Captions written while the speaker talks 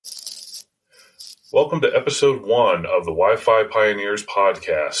Welcome to episode 1 of the Wi-Fi Pioneers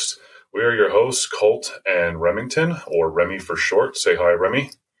podcast. We are your hosts, Colt and Remington, or Remy for short. Say hi, Remy.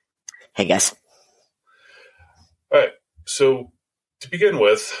 Hey, guys. All right. So to begin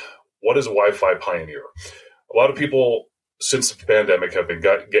with, what is a Wi-Fi pioneer? A lot of people since the pandemic have been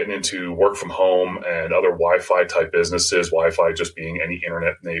getting into work from home and other Wi-Fi type businesses, Wi-Fi just being any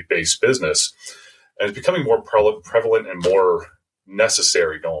internet-based business. And it's becoming more prevalent and more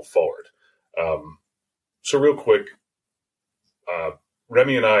necessary going forward. So real quick,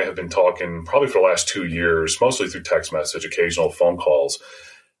 Remy and I have been talking probably for the last 2 years, mostly through text message, occasional phone calls,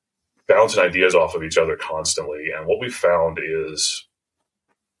 bouncing ideas off of each other constantly. And what we've found is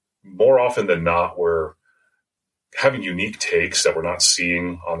more often than not, we're having unique takes that we're not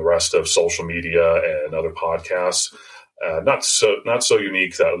seeing on the rest of social media and other podcasts. Not so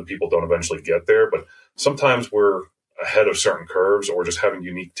unique that other people don't eventually get there, but sometimes we're ahead of certain curves, or we're just having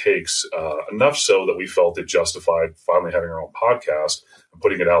unique takes, enough so that we felt it justified finally having our own podcast and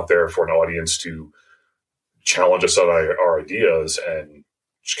putting it out there for an audience to challenge us on our ideas and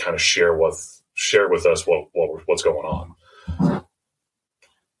just kind of share with us what's going on.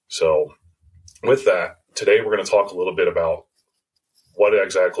 So with that, today we're going to talk a little bit about what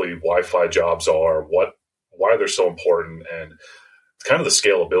exactly Wi-Fi jobs are, why they're so important, and kind of the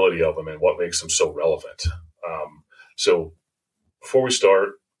scalability of them and what makes them so relevant. So before we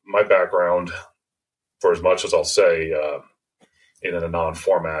start, my background, for as much as I'll say in a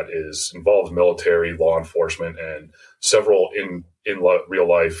non-format, involves military, law enforcement, and several in real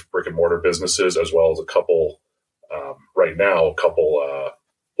life brick and mortar businesses, as well as a couple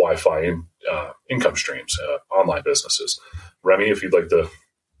Wi-Fi income streams, online businesses. Remy, if you'd like to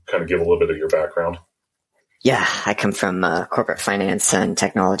kind of give a little bit of your background. Yeah, I come from corporate finance and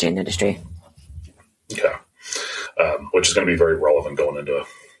technology and industry. Okay. Which is going to be very relevant going into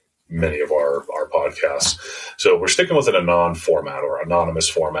many of our podcasts. So we're sticking with a non-format or anonymous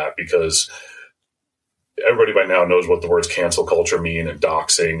format because everybody by now knows what the words cancel culture mean and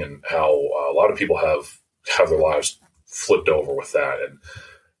doxing, and how a lot of people have their lives flipped over with that. And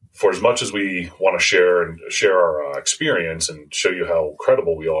for as much as we want to share our experience and show you how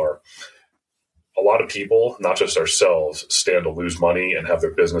credible we are, a lot of people, not just ourselves, stand to lose money and have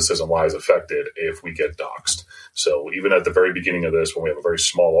their businesses and lives affected if we get doxed. So even at the very beginning of this, when we have a very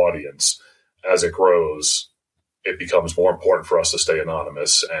small audience, as it grows, it becomes more important for us to stay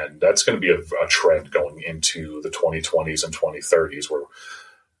anonymous. And that's going to be a trend going into the 2020s and 2030s, where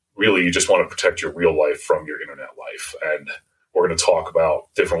really you just want to protect your real life from your internet life. And we're going to talk about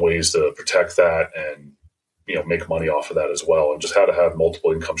different ways to protect that and make money off of that as well, and just how to have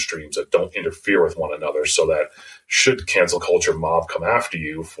multiple income streams that don't interfere with one another, so that should cancel culture mob come after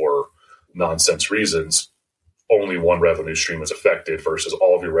you for nonsense reasons, only one revenue stream is affected versus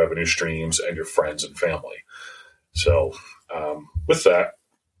all of your revenue streams and your friends and family. So with that,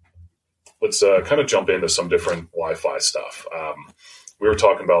 let's kind of jump into some different Wi-Fi stuff. We were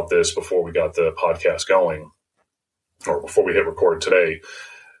talking about this before we got the podcast going, or before we hit record today.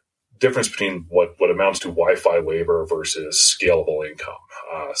 Difference between what amounts to Wi-Fi labor versus scalable income.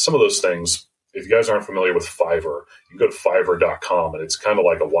 Some of those things, if you guys aren't familiar with Fiverr, you can go to Fiverr.com, and it's kind of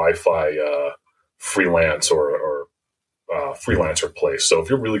like a Wi-Fi freelance or freelancer place. So if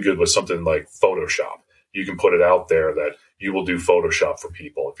you're really good with something like Photoshop, you can put it out there that you will do Photoshop for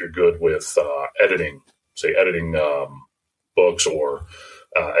people. If you're good with editing books or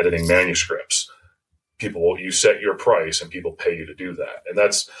editing manuscripts, you set your price and people pay you to do that. And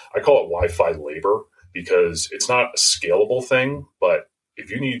I call it Wi-Fi labor, because it's not a scalable thing, but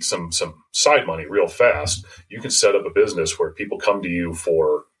if you need some side money real fast, you can set up a business where people come to you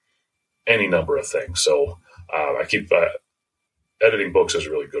for any number of things. So I keep editing books is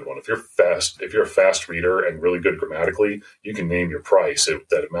a really good one. If you're a fast reader and really good grammatically, you can name your price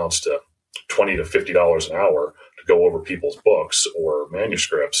that amounts to $20 to $50 an hour to go over people's books or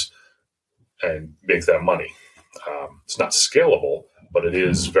manuscripts and make that money. It's not scalable, but it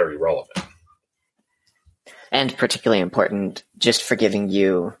is very relevant. And particularly important just for giving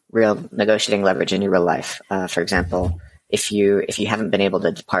you real negotiating leverage in your real life. For example, if you haven't been able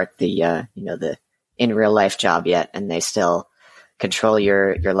to depart the in real life job yet, and they still control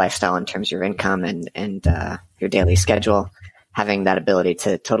your lifestyle in terms of your income and your daily schedule, having that ability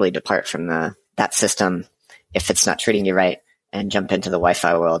to totally depart from that system if it's not treating you right, and jump into the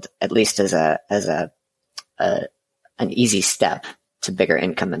Wi-Fi world, at least as an easy step to bigger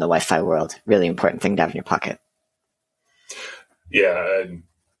income in the Wi-Fi world. Really important thing to have in your pocket. Yeah, and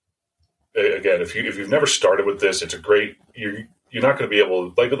again, if you've never started with this, it's a great. You're not going to be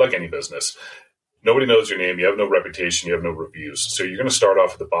able, like any business. Nobody knows your name. You have no reputation. You have no reviews. So you're going to start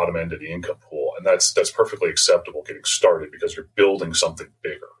off at the bottom end of the income pool. And that's perfectly acceptable getting started because you're building something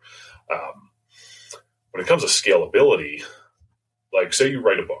bigger. When it comes to scalability, like say you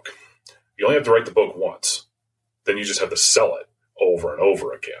write a book, you only have to write the book once. Then you just have to sell it over and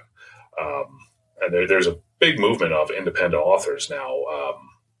over again. And there's a big movement of independent authors now.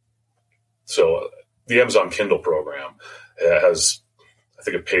 So the Amazon Kindle program has, I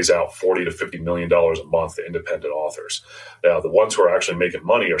think it pays out $40 to $50 million a month to independent authors. Now, the ones who are actually making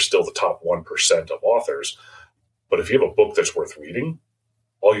money are still the top 1% of authors. But if you have a book that's worth reading,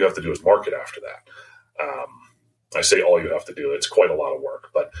 all you have to do is market after that. I say all you have to do. It's quite a lot of work.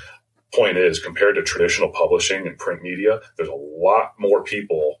 But point is, compared to traditional publishing and print media, there's a lot more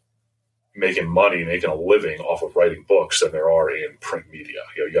people making money, making a living off of writing books than there are in print media.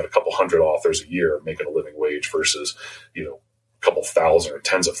 You got a couple hundred authors a year making a living wage versus, a couple thousand or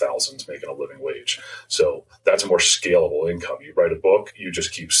tens of thousands making a living wage. So that's a more scalable income. You write a book, you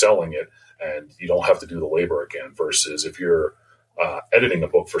just keep selling it, and you don't have to do the labor again. Versus if you're editing a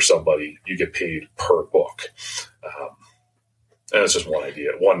book for somebody, you get paid per book. And it's just one idea,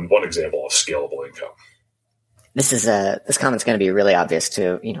 one example of scalable income. This comment's going to be really obvious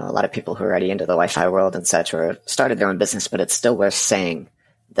to a lot of people who are already into the Wi-Fi world and such, or started their own business. But it's still worth saying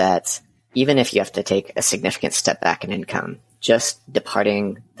that even if you have to take a significant step back in income, just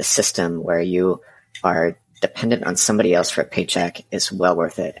departing the system where you are dependent on somebody else for a paycheck is well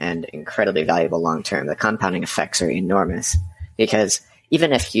worth it and incredibly valuable long term. The compounding effects are enormous because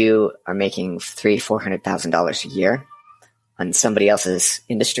even if you are making $300,000-$400,000 a year on somebody else's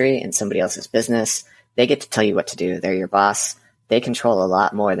industry and somebody else's business, they get to tell you what to do. They're your boss. They control a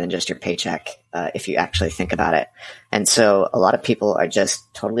lot more than just your paycheck, if you actually think about it. And so a lot of people are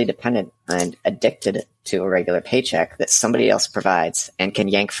just totally dependent and addicted to a regular paycheck that somebody else provides and can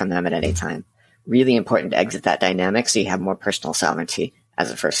yank from them at any time. Really important to exit that dynamic so you have more personal sovereignty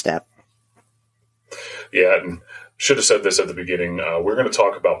as a first step. Yeah, and should have said this at the beginning. We're going to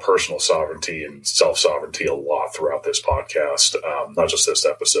talk about personal sovereignty and self-sovereignty a lot throughout this podcast, not just this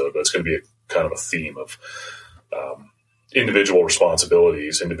episode, but it's going to be kind of a theme of individual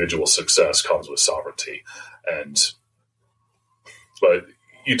responsibilities, individual success comes with sovereignty. But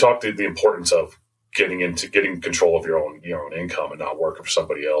you talked the importance of getting control of your own income and not working for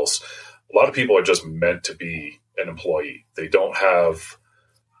somebody else. A lot of people are just meant to be an employee. They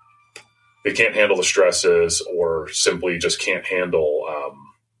can't handle the stresses, or simply just can't handle.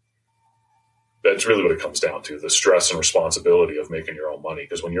 That's really what it comes down to: the stress and responsibility of making your own money.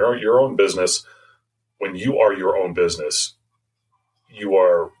 Because when you're your own business, when you are your own business, you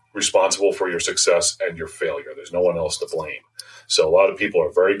are responsible for your success and your failure. There's no one else to blame. So a lot of people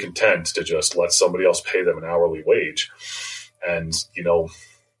are very content to just let somebody else pay them an hourly wage. And,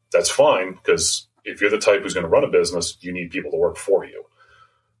 that's fine, because if you're the type who's going to run a business, you need people to work for you.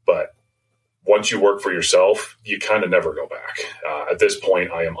 But once you work for yourself, you kind of never go back. At this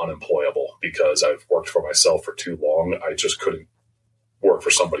point, I am unemployable because I've worked for myself for too long. I just couldn't work for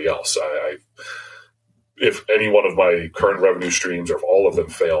somebody else. If any one of my current revenue streams, or if all of them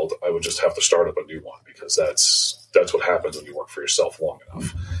failed, I would just have to start up a new one, because that's what happens when you work for yourself long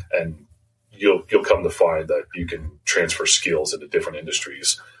enough. And you'll come to find that you can transfer skills into different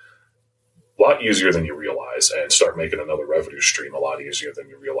industries a lot easier than you realize, and start making another revenue stream a lot easier than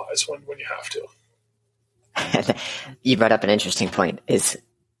you realize when you have to. You brought up an interesting point. Is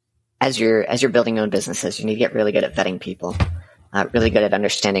as you're building your own businesses, you need to get really good at vetting people. Really good at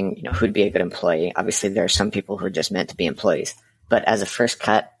understanding, who'd be a good employee. Obviously, there are some people who are just meant to be employees. But as a first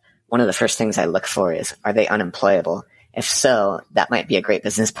cut, one of the first things I look for is, are they unemployable? If so, that might be a great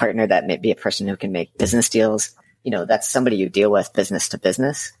business partner. That might be a person who can make business deals. That's somebody you deal with business to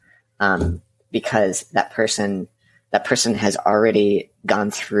business, because that person has already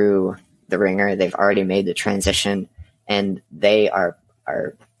gone through the ringer. They've already made the transition, and they are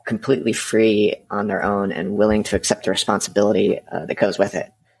completely free on their own and willing to accept the responsibility that goes with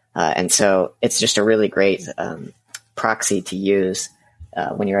it. And so it's just a really great proxy to use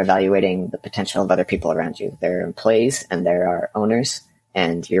when you're evaluating the potential of other people around you. There are employees and there are owners,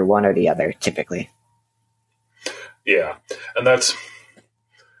 and you're one or the other typically. Yeah. And let's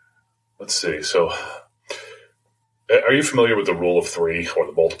see. So are you familiar with the rule of three, or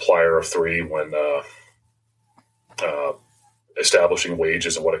the multiplier of three, when establishing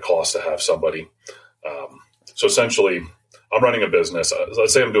wages and what it costs to have somebody? So essentially, I'm running a business.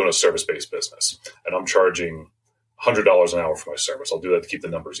 Let's say I'm doing a service-based business, and I'm charging $100 an hour for my service. I'll do that to keep the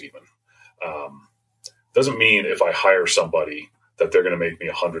numbers even. Doesn't mean if I hire somebody that they're going to make me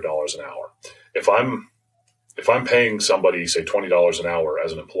 $100 an hour. If I'm paying somebody, say, $20 an hour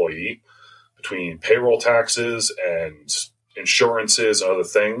as an employee, between payroll taxes and insurances and other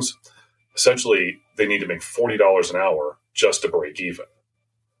things, essentially they need to make $40 an hour just to break even.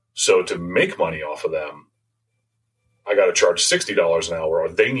 So to make money off of them, I got to charge $60 an hour, or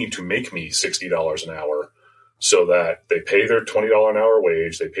they need to make me $60 an hour so that they pay their $20 an hour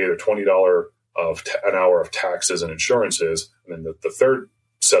wage, they pay their $20 an hour of taxes and insurances, and then the third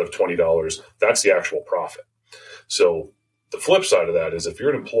set of $20, that's the actual profit. So the flip side of that is if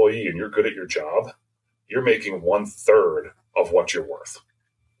you're an employee and you're good at your job, you're making 1/3 of what you're worth.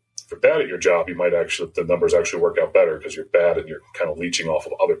 If you're bad at your job, the numbers actually work out better because you're bad and you're kind of leeching off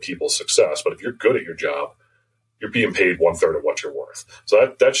of other people's success. But if you're good at your job, you're being paid 1/3 of what you're worth.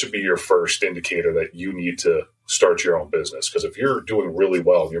 So that should be your first indicator that you need to start your own business. Because if you're doing really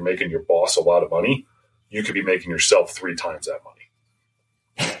well and you're making your boss a lot of money, you could be making yourself 3 times that money.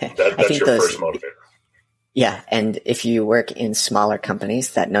 That's your first motivator. Yeah, and if you work in smaller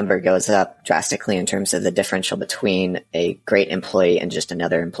companies, that number goes up drastically in terms of the differential between a great employee and just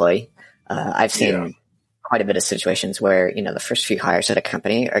another employee. I've seen quite a bit of situations where, the first few hires at a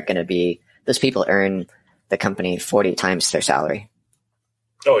company are going to be, those people earn the company 40 times their salary.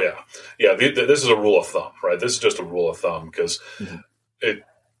 Oh, yeah. Yeah, this is a rule of thumb, right? This is just a rule of thumb because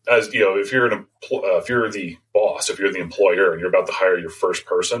if you're if you're the boss, if you're the employer and you're about to hire your first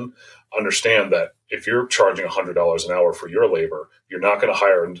person, understand that if you're charging $100 an hour for your labor, you're not going to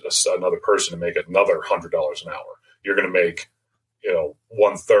hire another person to make another $100 an hour. You're going to make,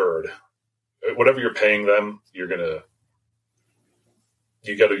 1/3, whatever you're paying them. You got to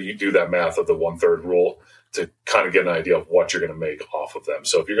do that math of the 1/3 rule to kind of get an idea of what you're going to make off of them.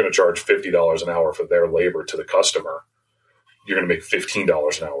 So if you're going to charge $50 an hour for their labor to the customer, you're going to make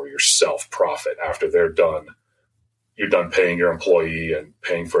 $15 an hour yourself profit after they're done. You're done paying your employee and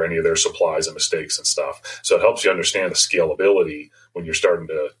paying for any of their supplies and mistakes and stuff. So it helps you understand the scalability when you're starting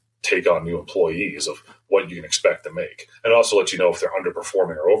to take on new employees of what you can expect to make. And it also lets you know if they're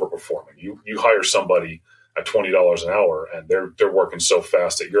underperforming or overperforming. You hire somebody at $20 an hour and they're working so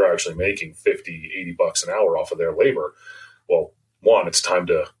fast that you're actually making $50, $80 an hour off of their labor. Well, one, it's time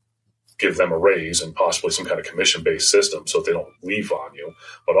to give them a raise and possibly some kind of commission-based system so that they don't leave on you.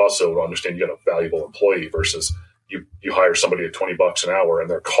 But also to understand you got a valuable employee versus you hire somebody at $20 an hour and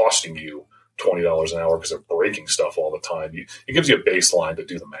they're costing you $20 an hour because they're breaking stuff all the time. It gives you a baseline to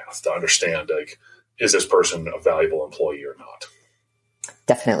do the math, to understand, is this person a valuable employee or not?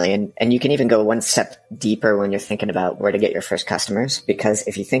 Definitely. And you can even go one step deeper when you're thinking about where to get your first customers, because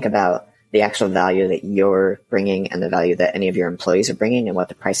if you think about the actual value that you're bringing and the value that any of your employees are bringing and what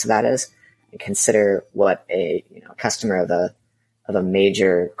the price of that is, and consider what a customer of a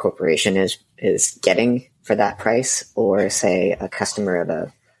major corporation is getting for that price, or say a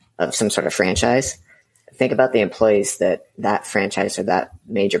customer of some sort of franchise. Think about the employees that franchise or that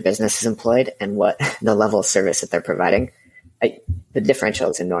major business is employed and what the level of service that they're providing. The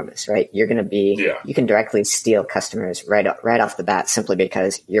differential is enormous, right? You're going to be, you can directly steal customers right off the bat simply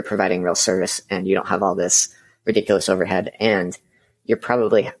because you're providing real service and you don't have all this ridiculous overhead. And you're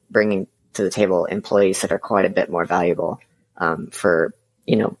probably bringing to the table employees that are quite a bit more valuable for,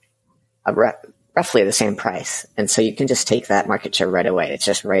 roughly the same price. And so you can just take that market share right away. It's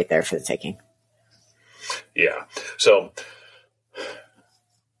just right there for the taking. Yeah. So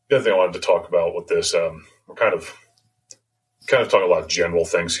the other thing I wanted to talk about with this, we're kind of talking a lot of general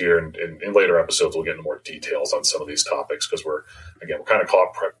things here, and in later episodes we'll get into more details on some of these topics because we're kind of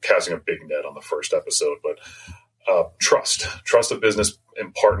casting a big net on the first episode. But trust of business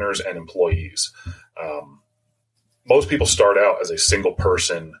and partners and employees. Most people start out as a single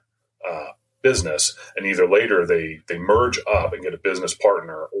person business, and either later they merge up and get a business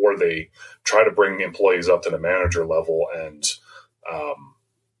partner, or they try to bring employees up to the manager level and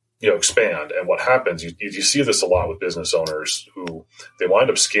expand. And what happens, you see this a lot with business owners who they wind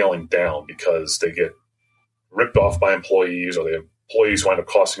up scaling down because they get ripped off by employees, or the employees wind up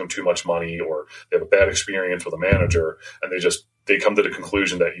costing them too much money, or they have a bad experience with a manager, and they come to the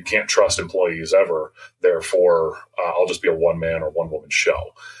conclusion that you can't trust employees ever. Therefore, I'll just be a one-man or one-woman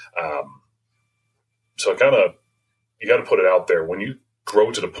show. So you got to put it out there. When you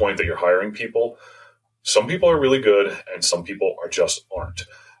grow to the point that you're hiring people, some people are really good and some people aren't.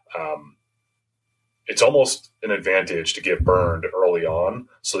 It's almost an advantage to get burned early on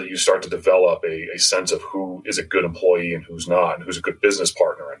so that you start to develop a sense of who is a good employee and who's not, and who's a good business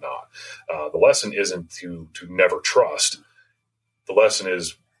partner and not. The lesson isn't to never trust. The lesson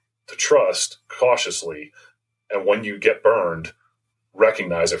is to trust cautiously. And when you get burned,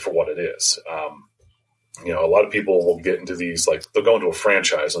 recognize it for what it is. A lot of people will get into these, they'll go into a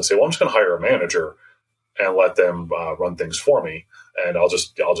franchise and say, well, I'm just going to hire a manager and let them run things for me. and I'll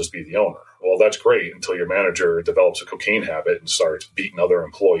just be the owner. Well, that's great until your manager develops a cocaine habit and starts beating other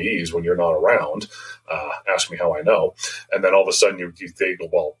employees when you're not around. Ask me how I know. And then all of a sudden you think,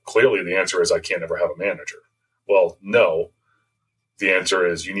 well, clearly the answer is I can't ever have a manager. Well, no. The answer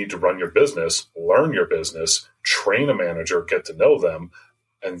is you need to run your business, learn your business, train a manager, get to know them,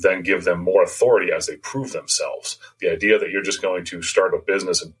 and then give them more authority as they prove themselves. The idea that you're just going to start a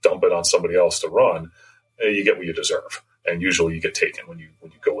business and dump it on somebody else to run, you get what you deserve. And usually you get taken when you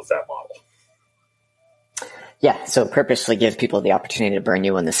go with that model. Yeah, so purposely give people the opportunity to burn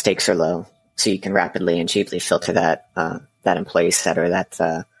you when the stakes are low, so you can rapidly and cheaply filter that employee set or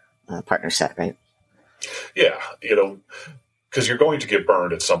that partner set, right? Yeah, because you're going to get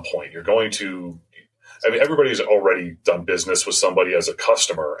burned at some point. You're going to, everybody's already done business with somebody as a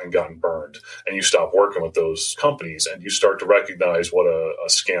customer and gotten burned, and you stop working with those companies and you start to recognize what a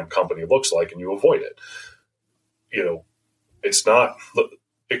scam company looks like and you avoid it. It's not...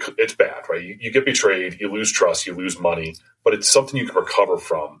 It's bad, right? You get betrayed, you lose trust, you lose money, but it's something you can recover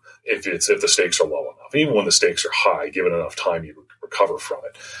from if the stakes are low enough. Even when the stakes are high, given enough time, you recover from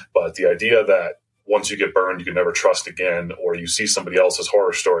it. But the idea that once you get burned, you can never trust again, or you see somebody else's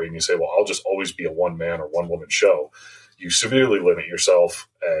horror story and you say, well, I'll just always be a one-man or one-woman show, you severely limit yourself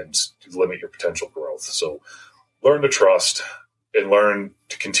and limit your potential growth. So learn to trust and learn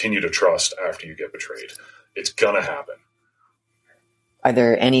to continue to trust after you get betrayed. It's going to happen. Are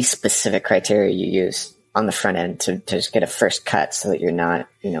there any specific criteria you use on the front end to just get a first cut so that you're not,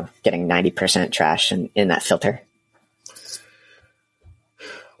 getting 90% trash in that filter?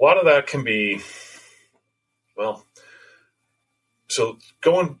 A lot of that can be, so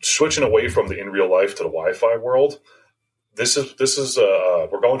switching away from the in real life to the Wi-Fi world. This is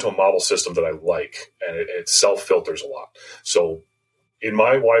we're going to a model system that I like, and it self-filters a lot. So in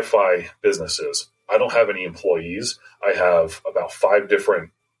my Wi-Fi businesses, I don't have any employees. I have about 5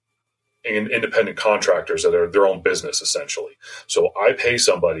 different independent contractors that are their own business, essentially. So I pay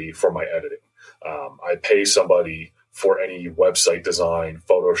somebody for my editing. I pay somebody for any website design,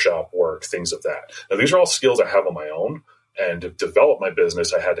 Photoshop work, things of that. Now, these are all skills I have on my own, and to develop my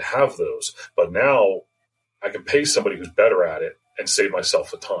business, I had to have those. But now I can pay somebody who's better at it and save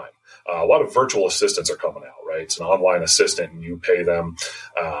myself the time. A lot of virtual assistants are coming out, right? It's an online assistant, and you pay them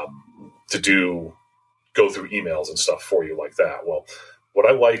to go through emails and stuff for you like that. Well, what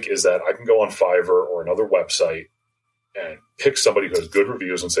I like is that I can go on Fiverr or another website and pick somebody who has good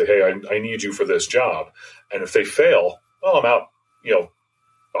reviews and say, hey, I need you for this job. And if they fail, well, I'm out,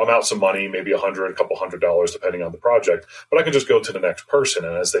 I'm out some money, maybe $100, a couple $100, depending on the project, but I can just go to the next person.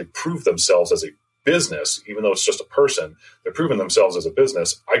 And as they prove themselves as a business, even though it's just a person, they're proving themselves as a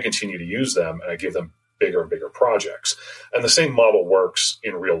business, I continue to use them and I give them bigger and bigger projects. And the same model works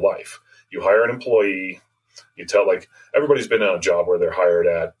in real life. You hire an employee, you tell, everybody's been on a job where they're hired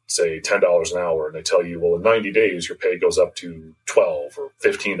at, say, $10 an hour, and they tell you, well, in 90 days, your pay goes up to $12 or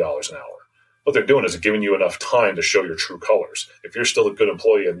 $15 an hour. What they're doing is giving you enough time to show your true colors. If you're still a good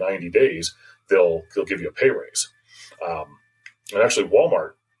employee in 90 days, they'll give you a pay raise. And actually,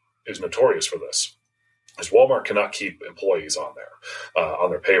 Walmart is notorious for this, because Walmart cannot keep employees on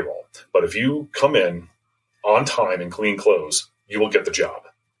their payroll. But if you come in on time and clean clothes, you will get the job.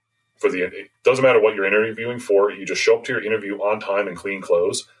 It doesn't matter what you're interviewing for. You just show up to your interview on time and clean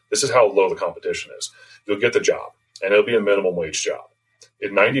clothes. This is how low the competition is. You'll get the job, and it'll be a minimum wage job.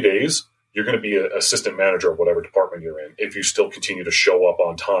 In 90 days, you're going to be an assistant manager of whatever department you're in if you still continue to show up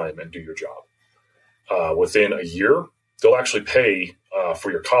on time and do your job. Within a year, they'll actually pay for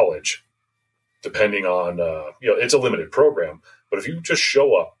your college, depending on, it's a limited program. But if you just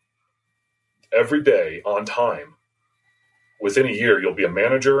show up every day on time, within a year, you'll be a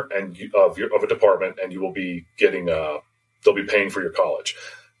manager of a department, and you will be getting. They'll be paying for your college.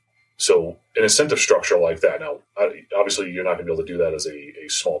 So an incentive structure like that. Now, obviously, you're not going to be able to do that as a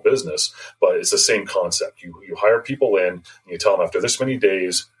small business, but it's the same concept. You hire people in, and you tell them after this many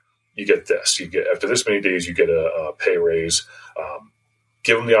days, you get this. After this many days, you get a pay raise.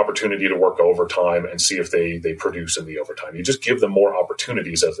 Give them the opportunity to work overtime and see if they produce in the overtime. You just give them more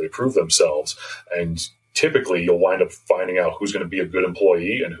opportunities as they prove themselves, and typically you'll wind up finding out who's going to be a good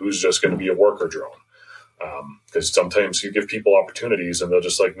employee and who's just going to be a worker drone. Because sometimes you give people opportunities and they're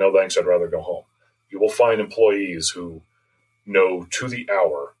just like, no, thanks, I'd rather go home. You will find employees who know to the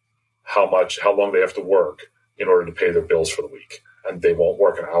hour how long they have to work in order to pay their bills for the week, and they won't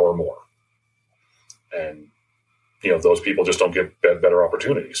work an hour more. And those people just don't get better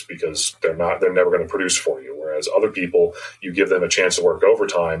opportunities because they're never going to produce for you. Whereas other people, you give them a chance to work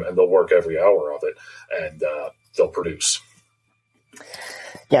overtime and they'll work every hour of it, and they'll produce.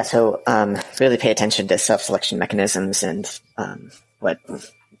 Yeah. So really pay attention to self-selection mechanisms and what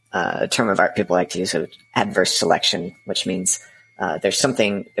a term of art people like to use, adverse selection, which means there's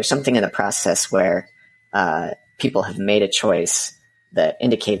something in the process where people have made a choice that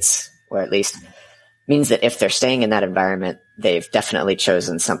indicates, or at least means that if they're staying in that environment, they've definitely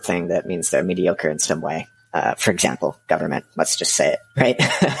chosen something that means they're mediocre in some way. For example, government, let's just say it, right?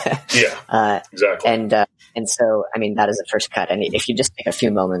 Yeah, exactly. And so, I mean, that is the first cut. And if you just take a few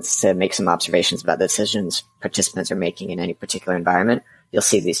moments to make some observations about the decisions participants are making in any particular environment, you'll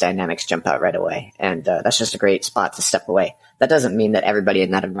see these dynamics jump out right away. And that's just a great spot to step away. That doesn't mean that everybody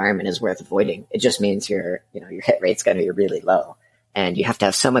in that environment is worth avoiding. It just means your hit rate's going to be really low. And you have to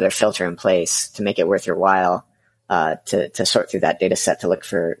have some other filter in place to make it worth your while to sort through that data set to look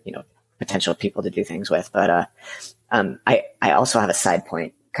for, potential people to do things with. But I also have a side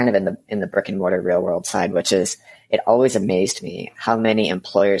point, kind of in the brick and mortar real world side, which is it always amazed me how many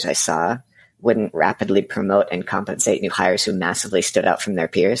employers I saw wouldn't rapidly promote and compensate new hires who massively stood out from their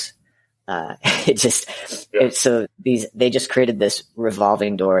peers. They just created this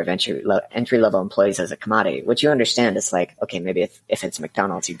revolving door of entry level employees as a commodity, which you understand. It's like, okay, maybe if it's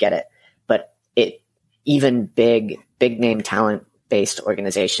McDonald's, you get it, but even big name talent based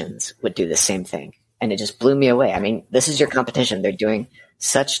organizations would do the same thing. And it just blew me away. I mean, this is your competition. They're doing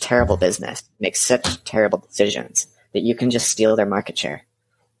such terrible business, make such terrible decisions that you can just steal their market share.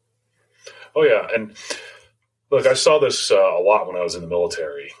 Oh yeah. And look, I saw this a lot when I was in the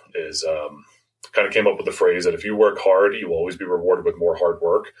military is, kind of came up with the phrase that if you work hard, you will always be rewarded with more hard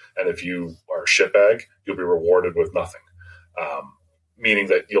work. And if you are a shitbag, you'll be rewarded with nothing. Meaning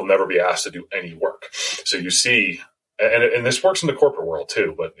that you'll never be asked to do any work. So you see, and this works in the corporate world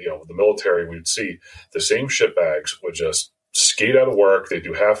too, but the military, we'd see the same shitbags would just skate out of work. They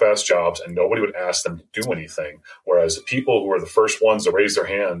do half-assed jobs and nobody would ask them to do anything. Whereas the people who are the first ones to raise their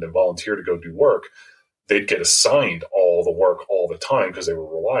hand and volunteer to go do work, they'd get assigned all the work all the time because they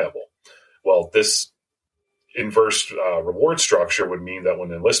were reliable. Well, this inverse reward structure would mean that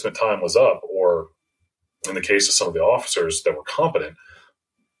when enlistment time was up, or in the case of some of the officers that were competent,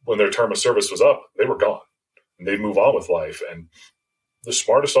 when their term of service was up, they were gone. And they'd move on with life. And the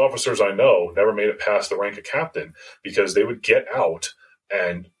smartest officers I know never made it past the rank of captain because they would get out,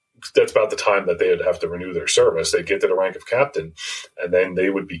 and that's about the time that they would have to renew their service. They'd get to the rank of captain, and then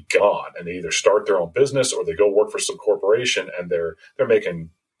they would be gone. And they either start their own business or they go work for some corporation, and they're making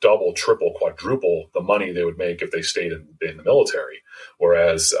double, triple, quadruple the money they would make if they stayed in the military.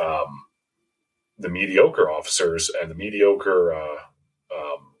 Whereas the mediocre officers and the mediocre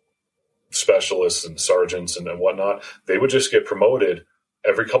specialists and sergeants and whatnot, they would just get promoted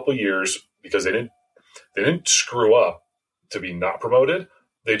every couple of years because they didn't screw up to be not promoted.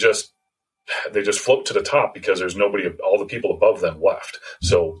 They just float to the top because there's nobody, all the people above them left.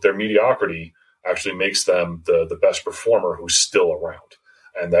 So their mediocrity actually makes them the best performer who's still around.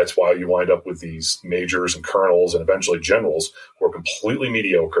 And that's why you wind up with these majors and colonels and eventually generals who are completely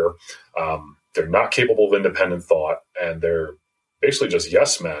mediocre. They're not capable of independent thought, and they're basically just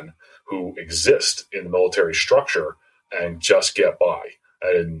yes men who exist in the military structure and just get by.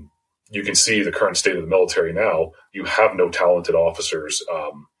 And you can see the current state of the military now. You have no talented officers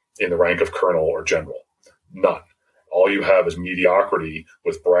in the rank of colonel or general. None. All you have is mediocrity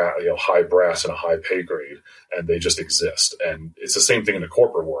with high brass and a high pay grade, and they just exist. And it's the same thing in the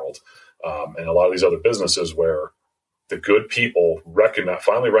corporate world and a lot of these other businesses where the good people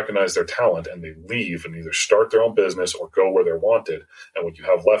finally recognize their talent, and they leave and either start their own business or go where they're wanted. And what you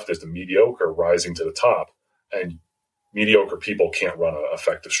have left is the mediocre rising to the top, and mediocre people can't run an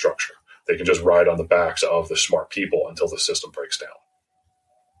effective structure. They can just ride on the backs of the smart people until the system breaks down.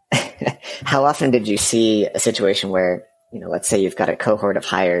 How often did you see a situation where, let's say you've got a cohort of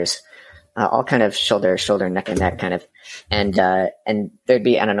hires, all kind of shoulder, neck and neck kind of, and there'd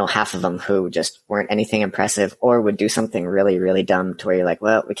be, I don't know, half of them who just weren't anything impressive or would do something really, really dumb to where you're like,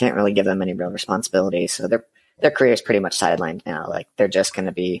 well, we can't really give them any real responsibility. So their career is pretty much sidelined now. Like they're just going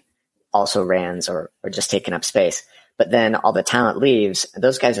to be also rans or just taking up space. But then all the talent leaves.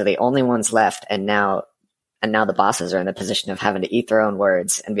 Those guys are the only ones left. And now the bosses are in the position of having to eat their own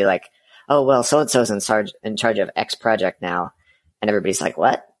words and be like, oh, well, so-and-so's in charge of X project now. And everybody's like,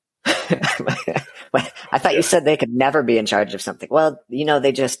 what? I thought you said they could never be in charge of something. Well,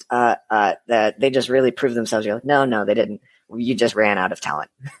 they just really proved themselves. You're like, no, they didn't. You just ran out of talent.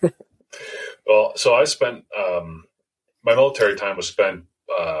 Well, so I spent, my military time was spent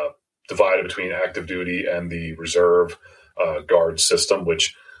divided between active duty and the reserve guard system,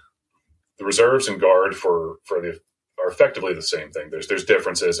 which the reserves and guard are effectively the same thing. There's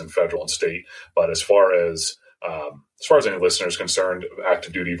differences in federal and state, but as far as As far as any listener is concerned,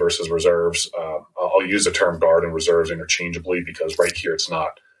 active duty versus reserves, I'll use the term guard and reserves interchangeably because right here it's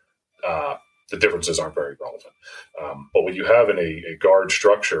not, the differences aren't very relevant. But what you have in a guard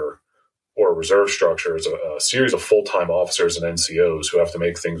structure or a reserve structure is a series of full-time officers and NCOs who have to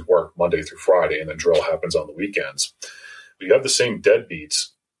make things work Monday through Friday, and then drill happens on the weekends. But you have the same deadbeats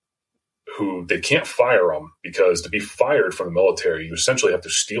who they can't fire them because to be fired from the military, you essentially have to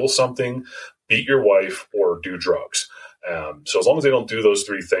steal something, beat your wife, or do drugs. So as long as they don't do those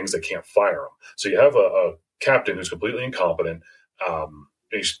three things, they can't fire them. So you have a captain who's completely incompetent.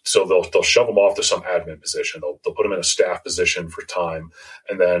 So they'll shove them off to some admin position. They'll put them in a staff position for time.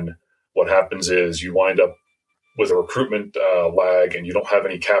 And then what happens is you wind up with a recruitment lag, and you don't have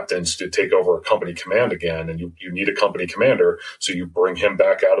any captains to take over a company command again, and you need a company commander, so you bring him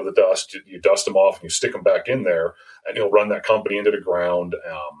back out of the dust, you dust him off, and you stick him back in there, and he'll run that company into the ground.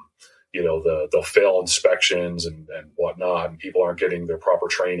 They'll fail inspections and whatnot, and people aren't getting their proper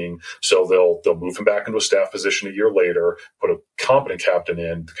training, so they'll move him back into a staff position a year later, put a competent captain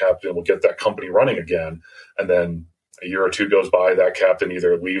in, the captain will get that company running again, and then a year or two goes by, that captain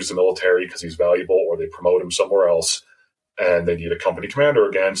either leaves the military because he's valuable or they promote him somewhere else, and they need a company commander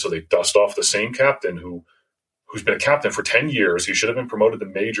again. So they dust off the same captain who's been a captain for 10 years. He should have been promoted to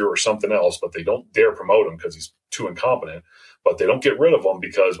major or something else, but they don't dare promote him because he's too incompetent. But they don't get rid of him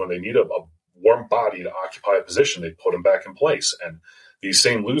because when they need a warm body to occupy a position, they put him back in place. And these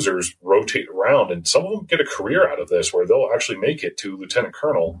same losers rotate around, and some of them get a career out of this where they'll actually make it to lieutenant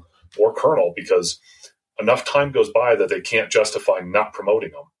colonel or colonel because enough time goes by that they can't justify not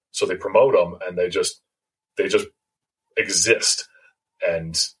promoting them. So they promote them, and they just exist,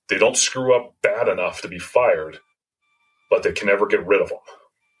 and they don't screw up bad enough to be fired, but they can never get rid of them.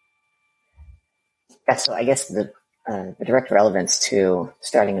 Yeah, so I guess the direct relevance to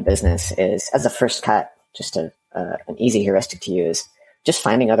starting a business is, as a first cut, just an easy heuristic to use, just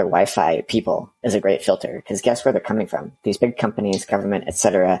finding other Wi-Fi people is a great filter, because guess where they're coming from? These big companies, government,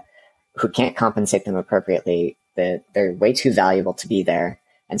 etc., who can't compensate them appropriately. They're way too valuable to be there.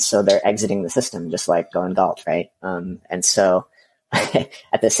 And so they're exiting the system, just like going galt, right? And so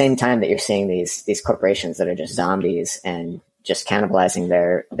at the same time that you're seeing these corporations that are just zombies and just cannibalizing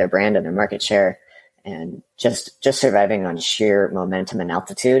their brand and their market share and just surviving on sheer momentum and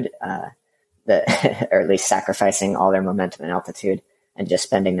altitude, or at least sacrificing all their momentum and altitude and just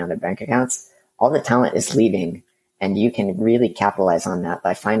spending on their bank accounts, all the talent is leaving. And you can really capitalize on that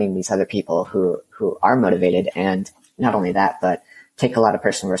by finding these other people who are motivated, and not only that, but take a lot of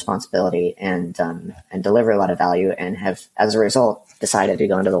personal responsibility and deliver a lot of value, and have, as a result, decided to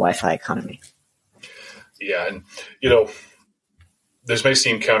go into the Wi-Fi economy. Yeah, and this may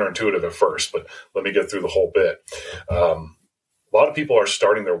seem counterintuitive at first, but let me get through the whole bit. A lot of people are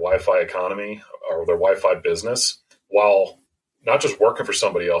starting their Wi-Fi economy or their Wi-Fi business while not just working for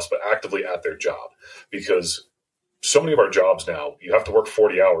somebody else, but actively at their job, because so many of our jobs now, you have to work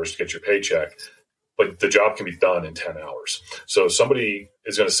 40 hours to get your paycheck, but the job can be done in 10 hours. So somebody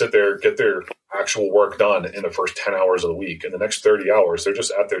is going to sit there, get their actual work done in the first 10 hours of the week. In the next 30 hours, they're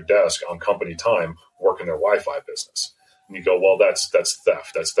just at their desk on company time working their Wi-Fi business. And you go, well, that's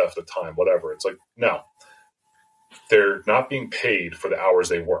theft. That's theft of time, whatever. It's like, no. They're not being paid for the hours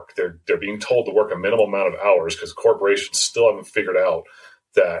they work. They're being told to work a minimum amount of hours because corporations still haven't figured out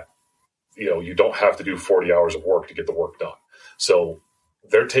that you don't have to do 40 hours of work to get the work done. So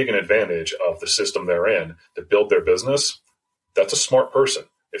they're taking advantage of the system they're in to build their business. That's a smart person.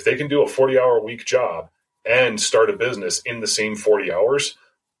 If they can do a 40-hour-a-week job and start a business in the same 40 hours,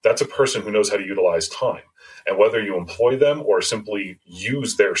 that's a person who knows how to utilize time. And whether you employ them or simply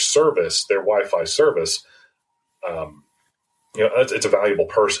use their service, their Wi-Fi service, it's a valuable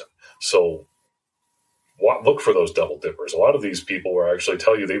person. So look for those double dippers. A lot of these people will actually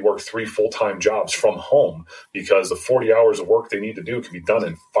tell you they work 3 full-time jobs from home because the 40 hours of work they need to do can be done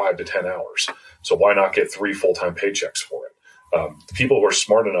in 5 to 10 hours. So why not get 3 full-time paychecks for it? The people who are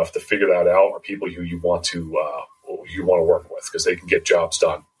smart enough to figure that out are people who you want to work with because they can get jobs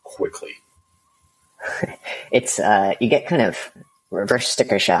done quickly. It's you get kind of reverse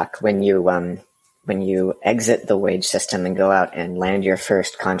sticker shock when you exit the wage system and go out and land your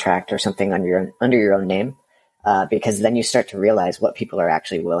first contract or something under your own name, because then you start to realize what people are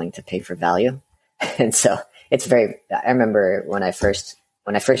actually willing to pay for value. And so it's I remember when I first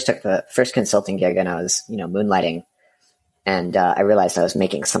took the first consulting gig and I was, moonlighting, and I realized I was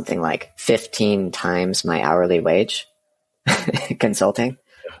making something like 15 times my hourly wage consulting.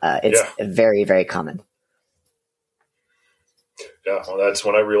 It's very, very common. Yeah. Well, that's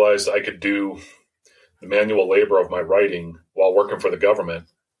when I realized I could do the manual labor of my writing while working for the government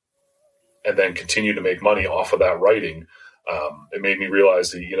and then continue to make money off of that writing, it made me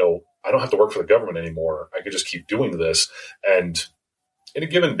realize that, I don't have to work for the government anymore. I could just keep doing this. And in a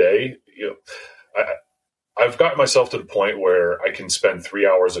given day, I've gotten myself to the point where I can spend 3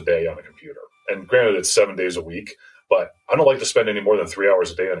 hours a day on a computer. And granted, it's 7 days a week, but I don't like to spend any more than 3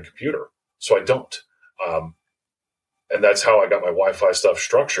 hours a day on a computer. So I don't. And that's how I got my Wi-Fi stuff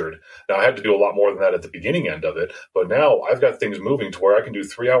structured. Now, I had to do a lot more than that at the beginning end of it, but now I've got things moving to where I can do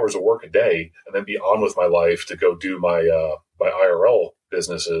 3 hours of work a day and then be on with my life to go do my IRL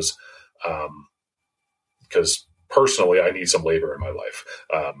businesses. Because personally, I need some labor in my life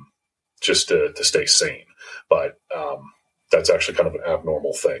just to stay sane. But that's actually kind of an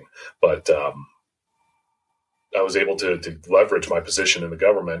abnormal thing. But I was able to leverage my position in the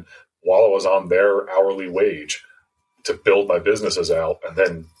government while I was on their hourly wage to build my businesses out and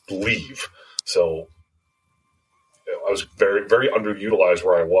then leave. So I was very, very underutilized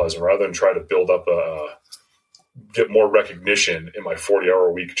where I was. And rather than try to build up get more recognition in my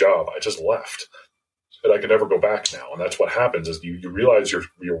 40-hour week job, I just left. And I can never go back now. And that's what happens is you realize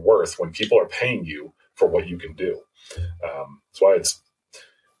your worth when people are paying you for what you can do. That's why it's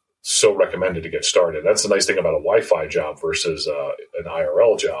so recommended to get started. That's the nice thing about a Wi-Fi job versus an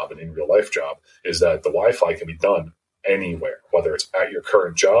IRL job, an in real life job, is that the Wi-Fi can be done anywhere, whether it's at your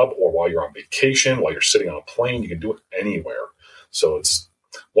current job or while you're on vacation, while you're sitting on a plane, you can do it anywhere. So it's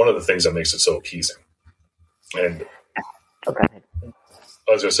one of the things that makes it so appeasing. And okay.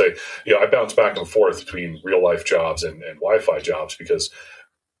 I was going to say, I bounce back and forth between real life jobs and Wi-Fi jobs because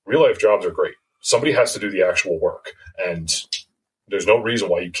real life jobs are great. Somebody has to do the actual work, and there's no reason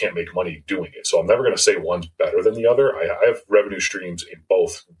why you can't make money doing it. So I'm never going to say one's better than the other. I have revenue streams in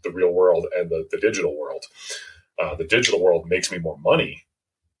both the real world and the digital world. The digital world makes me more money,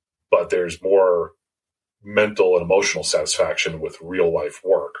 but there's more mental and emotional satisfaction with real life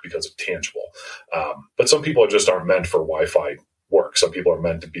work because it's tangible. But some people just aren't meant for Wi-Fi work. Some people are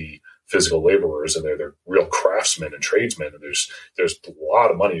meant to be physical laborers, and they're real craftsmen and tradesmen. And there's a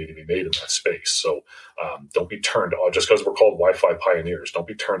lot of money to be made in that space. So don't be turned off just because we're called Wi-Fi pioneers. Don't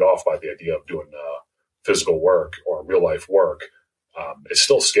be turned off by the idea of doing physical work or real life work. It's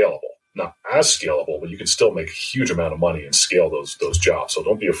still scalable. Not as scalable, but you can still make a huge amount of money and scale those jobs. So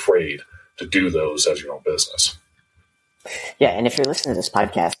don't be afraid to do those as your own business. Yeah, and if you're listening to this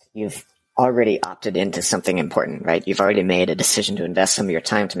podcast, you've already opted into something important, right? You've already made a decision to invest some of your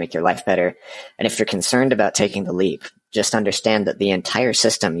time to make your life better. And if you're concerned about taking the leap, just understand that the entire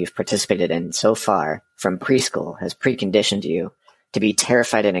system you've participated in so far from preschool has preconditioned you to be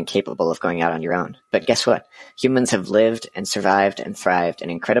terrified and incapable of going out on your own. But guess what? Humans have lived and survived and thrived in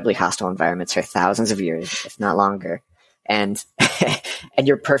incredibly hostile environments for thousands of years, if not longer. And and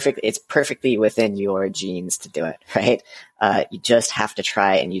you're perfect. It's perfectly within your genes to do it, right? You just have to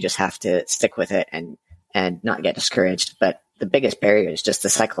try, and you just have to stick with it and not get discouraged. But the biggest barrier is just the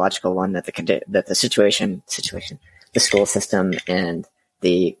psychological one that the situation, the school system and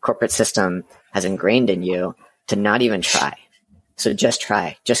the corporate system has ingrained in you to not even try. So just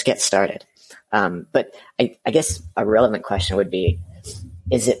try, just get started. But I guess a relevant question would be,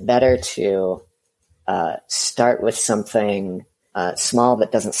 is it better to start with something small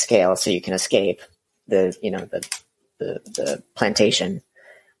that doesn't scale so you can escape the plantation,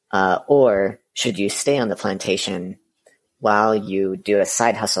 or should you stay on the plantation while you do a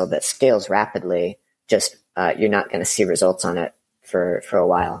side hustle that scales rapidly? Just you're not going to see results on it for a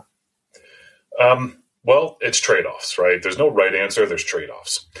while. Well, it's trade-offs, right? There's no right answer. There's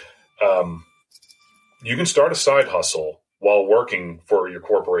trade-offs. You can start a side hustle while working for your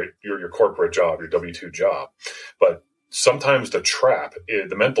corporate job, your W-2 job. But sometimes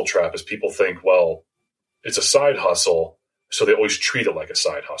the mental trap is people think, well, it's a side hustle, so they always treat it like a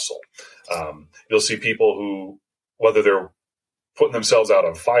side hustle. You'll see people who, whether they're putting themselves out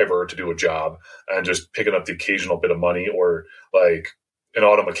on Fiverr to do a job and just picking up the occasional bit of money, or like an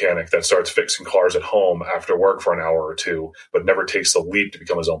auto mechanic that starts fixing cars at home after work for an hour or two, but never takes the leap to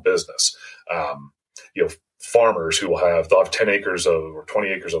become his own business. Farmers who they'll have 10 acres or 20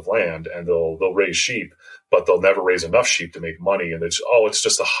 acres of land, and they'll raise sheep, but they'll never raise enough sheep to make money. And it's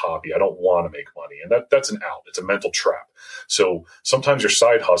just a hobby. I don't want to make money. And that's an out. It's a mental trap. So sometimes your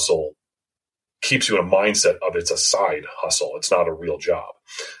side hustle keeps you in a mindset of it's a side hustle. It's not a real job.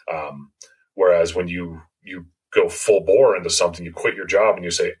 Whereas when you go full bore into something, you quit your job and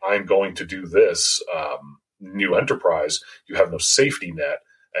you say, I'm going to do this new enterprise, you have no safety net.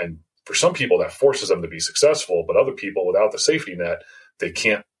 And for some people that forces them to be successful, but other people without the safety net, they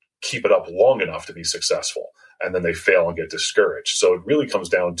can't keep it up long enough to be successful. And then they fail and get discouraged. So it really comes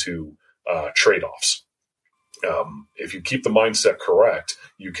down to trade-offs. If you keep the mindset correct,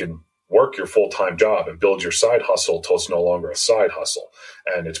 you can work your full-time job and build your side hustle till it's no longer a side hustle.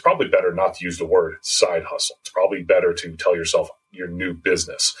 And it's probably better not to use the word side hustle. It's probably better to tell yourself your new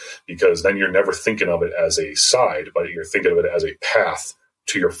business, because then you're never thinking of it as a side, but you're thinking of it as a path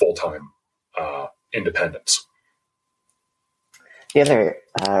to your full-time independence. The other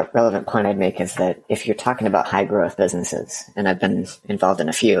relevant point I'd make is that if you're talking about high growth businesses, and I've been involved in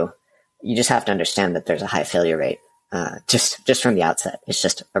a few, you just have to understand that there's a high failure rate. Just from the outset, it's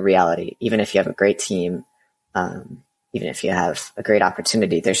just a reality. Even if you have a great team, even if you have a great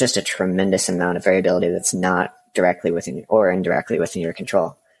opportunity, there's just a tremendous amount of variability that's not directly within or indirectly within your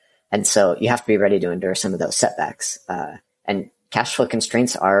control. And so you have to be ready to endure some of those setbacks. And cash flow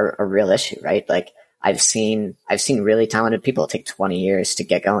constraints are a real issue, right? Like I've seen really talented people take 20 years to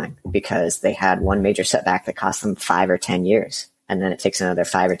get going because they had one major setback that cost them 5 or 10 years. And then it takes another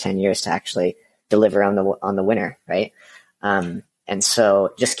 5 or 10 years to actually deliver on the winner, right? And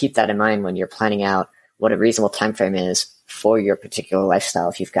so just keep that in mind when you're planning out what a reasonable time frame is for your particular lifestyle.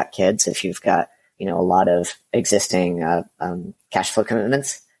 If you've got kids, if you've got a lot of existing cash flow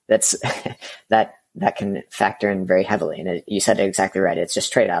commitments, that's that can factor in very heavily. And you said it exactly right. It's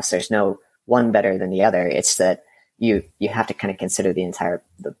just trade-offs. There's no one better than the other. It's that you have to kind of consider the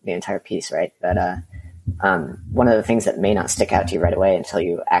entire piece, right? But one of the things that may not stick out to you right away until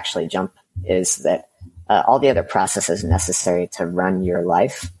you actually jump is that all the other processes necessary to run your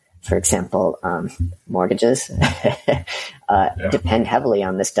life, for example, mortgages, depend heavily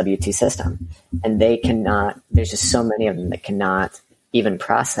on this W-2 system. And there's just so many of them that cannot even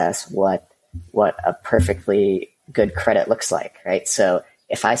process what a perfectly good credit looks like, right? So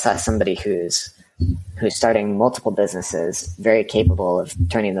if I saw somebody who's starting multiple businesses, very capable of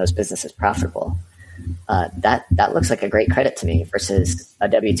turning those businesses profitable, that looks like a great credit to me versus a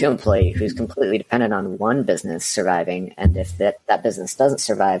W-2 employee who's completely dependent on one business surviving. And if that business doesn't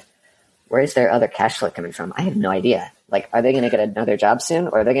survive, where is their other cash flow coming from? I have no idea. Like, are they going to get another job soon,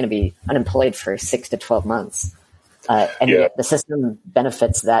 or are they going to be unemployed for 6 to 12 months? Yet the system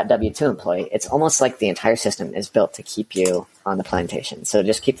benefits that W-2 employee. It's almost like the entire system is built to keep you on the plantation. So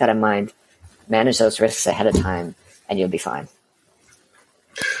just keep that in mind, manage those risks ahead of time, and you'll be fine.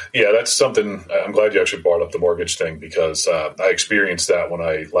 Yeah, that's something. I'm glad you actually brought up the mortgage thing, because I experienced that when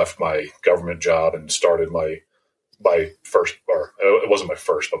I left my government job and started my first, or it wasn't my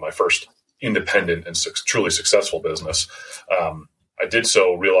first, but my first independent and truly successful business. I did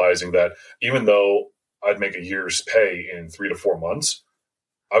so realizing that even though I'd make a year's pay in 3 to 4 months,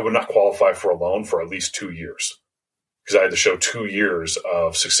 I would not qualify for a loan for at least 2 years, because I had to show 2 years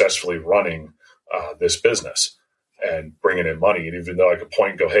of successfully running this business and bringing in money. And even though I could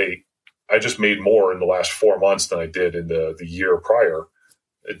point and go, hey, I just made more in the last 4 months than I did in the year prior,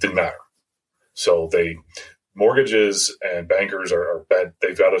 it didn't matter. So mortgages and bankers are bad.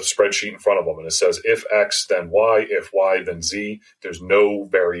 They've got a spreadsheet in front of them, and it says, if X, then Y, if Y, then Z. There's no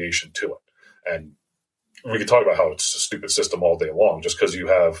variation to it. And we can talk about how it's a stupid system all day long. Just because you've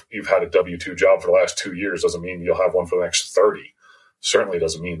had a W-2 job for the last 2 years doesn't mean you'll have one for the next 30. Certainly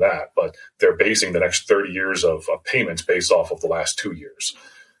doesn't mean that, but they're basing the next 30 years of payments based off of the last 2 years.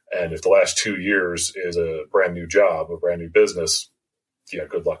 And if the last 2 years is a brand new job, a brand new business, yeah,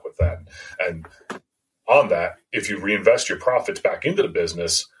 good luck with that. And on that, if you reinvest your profits back into the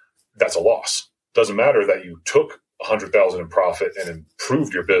business, that's a loss. Doesn't matter that you took $100,000 in profit and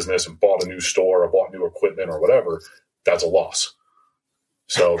improved your business and bought a new store or bought new equipment or whatever. That's a loss.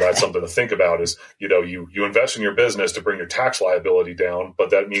 So that's something to think about is, you invest in your business to bring your tax liability down,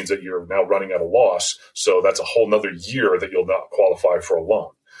 but that means that you're now running at a loss. So that's a whole nother year that you'll not qualify for a loan.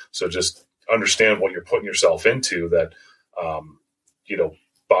 So just understand what you're putting yourself into, that,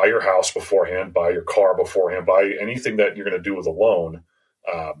 buy your house beforehand, buy your car beforehand, buy anything that you're going to do with a loan.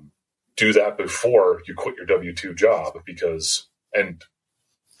 Do that before you quit your W-2 job, because,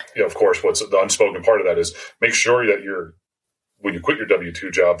 of course, what's the unspoken part of that is make sure that when you quit your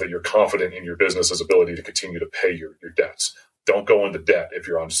W-2 job, that you're confident in your business's ability to continue to pay your debts. Don't go into debt if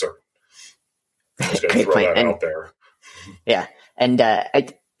you're uncertain. I'm just going to throw that out there. Yeah. And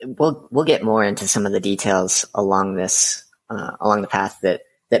we'll get more into some of the details along the path that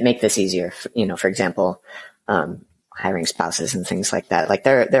make this easier. For example, hiring spouses and things like that. Like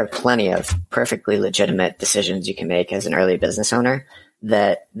there are plenty of perfectly legitimate decisions you can make as an early business owner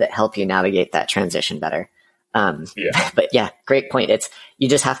that help you navigate that transition better. But yeah, great point. You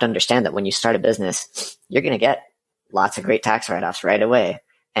just have to understand that when you start a business, you're going to get lots of great tax write-offs right away.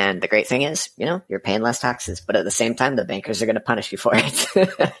 And the great thing is, you're paying less taxes, but at the same time, the bankers are going to punish you for it.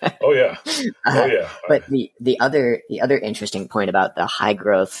 Oh yeah. But the other interesting point about the high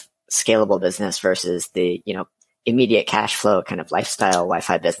growth scalable business versus the, immediate cash flow kind of lifestyle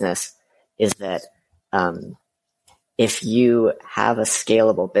Wi-Fi business is that if you have a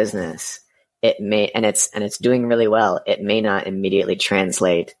scalable business, it may, and it's doing really well, it may not immediately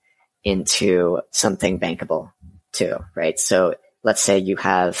translate into something bankable too, right? So let's say you're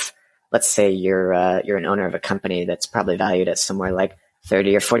an owner of a company that's probably valued at somewhere like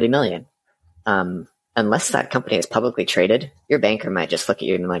 30 or 40 million. Unless that company is publicly traded, your banker might just look at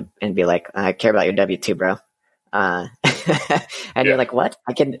you and be like, I care about your W-2, bro. And you're like, what?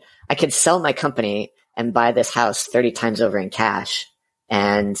 I can sell my company and buy this house 30 times over in cash.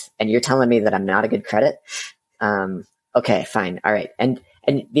 And you're telling me that I'm not a good credit? Okay, fine. All right. And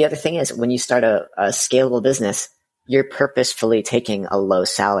the other thing is, when you start a scalable business, you're purposefully taking a low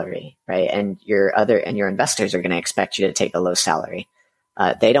salary, right? And your investors are going to expect you to take a low salary.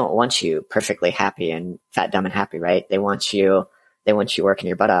 They don't want you perfectly happy and fat, dumb, and happy, right? They want you working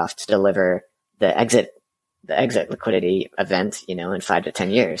your butt off to deliver the exit liquidity event, in 5 to 10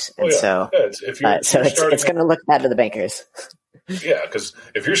 years. And it's going to look bad to the bankers. Yeah, because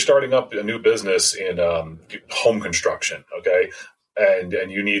if you're starting up a new business in home construction, okay, and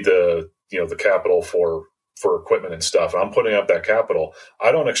you need the capital for equipment and stuff, and I'm putting up that capital,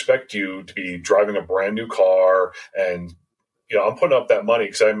 I don't expect you to be driving a brand new car, and I'm putting up that money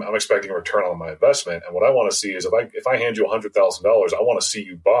because I'm expecting a return on my investment. And what I want to see is if I hand you $100,000, I want to see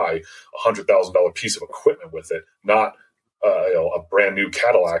you buy $100,000 piece of equipment with it, not a brand new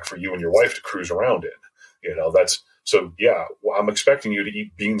Cadillac for you and your wife to cruise around in. I'm expecting you to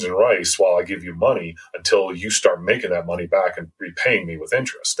eat beans and rice while I give you money until you start making that money back and repaying me with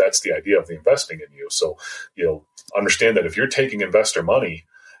interest. That's the idea of the investing in you. So, understand that if you're taking investor money,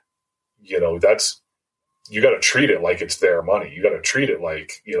 you got to treat it like it's their money. You got to treat it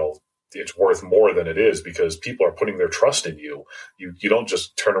like, it's worth more than it is, because people are putting their trust in you. You don't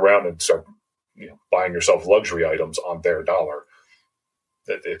just turn around and start, buying yourself luxury items on their dollar.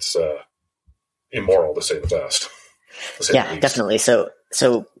 It's immoral, to say the best. Yeah, definitely. So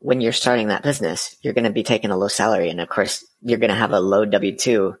when you're starting that business, you're going to be taking a low salary, and of course you're going to have a low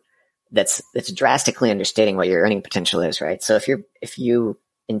W-2 that's drastically understating what your earning potential is, right? So if you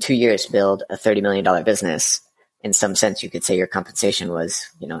in 2 years build a $30 million business, in some sense you could say your compensation was,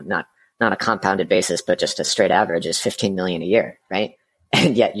 not a compounded basis, but just a straight average is 15 million a year, right?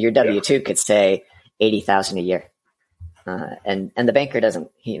 And yet your W-2 could say 80,000 a year. And the banker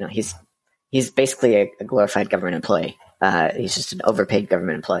doesn't, he's basically a glorified government employee. He's just an overpaid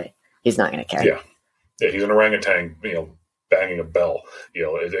government employee. He's not going to care. Yeah. He's an orangutan, banging a bell.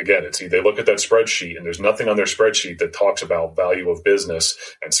 Again, they look at that spreadsheet, and there's nothing on their spreadsheet that talks about value of business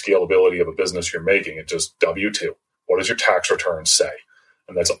and scalability of a business you're making. It's just W-2. What does your tax return say?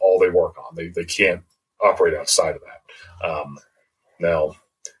 And that's all they work on. They can't operate outside of that. Now,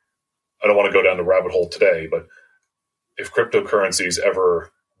 I don't want to go down the rabbit hole today, but if cryptocurrencies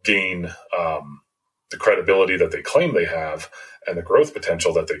ever gain the credibility that they claim they have and the growth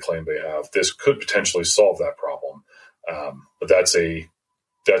potential that they claim they have, this could potentially solve that problem. But that's a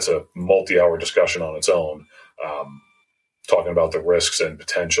multi-hour discussion on its own, talking about the risks and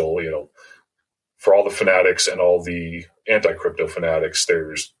potential. For all the fanatics and all the anti-crypto fanatics,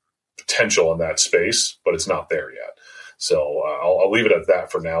 there's potential in that space, but it's not there yet. So I'll leave it at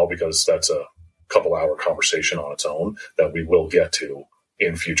that for now, because that's a couple-hour conversation on its own that we will get to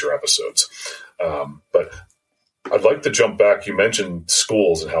in future episodes. But I'd like to jump back. You mentioned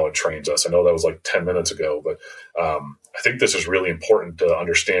schools and how it trains us. I know that was like 10 minutes ago, but I think this is really important to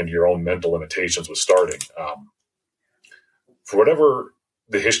understand your own mental limitations with starting. For whatever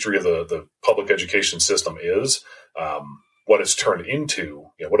the history of the public education system is, what it's turned into,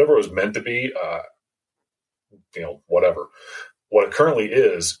 whatever it was meant to be, whatever. What it currently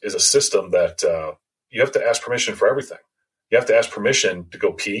is a system that you have to ask permission for everything. You have to ask permission to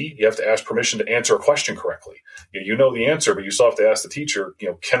go pee. You have to ask permission to answer a question correctly. You know the answer, but you still have to ask the teacher,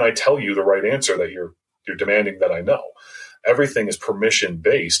 can I tell you the right answer that you're demanding that I know? Everything is permission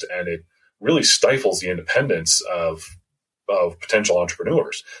based, and it really stifles the independence of potential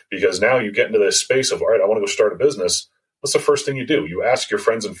entrepreneurs, because now you get into this space of, all right, I want to go start a business. What's the first thing you do? You ask your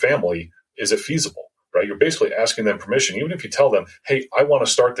friends and family, is it feasible? Right? You're basically asking them permission. Even if you tell them, hey, I want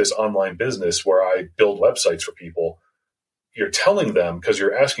to start this online business where I build websites for people, you're telling them because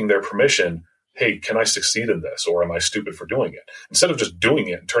you're asking their permission, hey, can I succeed in this, or am I stupid for doing it? Instead of just doing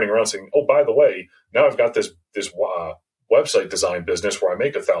it and turning around saying, oh, by the way, now I've got this website design business where I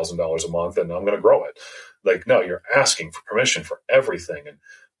make $1,000 a month and I'm going to grow it. Like, no, you're asking for permission for everything. And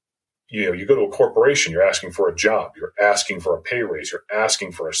you go to a corporation, you're asking for a job, you're asking for a pay raise, you're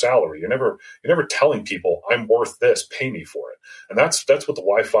asking for a salary. You're never telling people, I'm worth this, pay me for it. And that's what the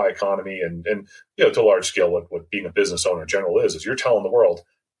Wi-Fi economy and to a large scale what being a business owner in general is you're telling the world,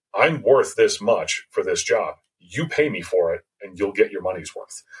 I'm worth this much for this job. You pay me for it and you'll get your money's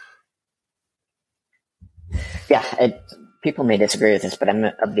worth. Yeah, people may disagree with this, but I'm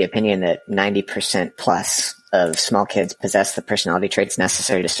of the opinion that 90% plus of small kids possess the personality traits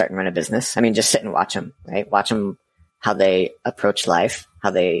necessary to start and run a business. I mean, just sit and watch them, right? Watch them, how they approach life,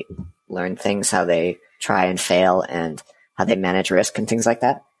 how they learn things, how they try and fail, and how they manage risk and things like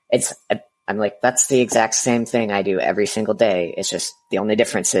that. I'm like, that's the exact same thing I do every single day. It's just the only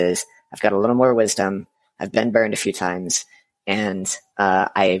difference is I've got a little more wisdom. I've been burned a few times, and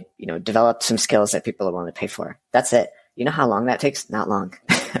I developed some skills that people are willing to pay for. That's it. You know how long that takes? Not long.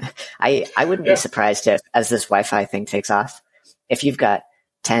 I wouldn't be surprised if, as this Wi-Fi thing takes off, if you've got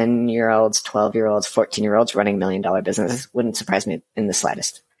 10-year-olds, 12-year-olds, 14-year-olds running $1 million businesses, wouldn't surprise me in the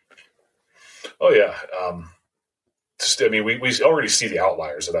slightest. Oh, yeah. We already see the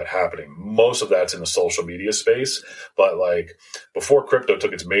outliers of that happening. Most of that's in the social media space. But like before crypto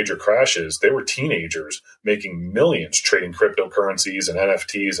took its major crashes, they were teenagers making millions trading cryptocurrencies and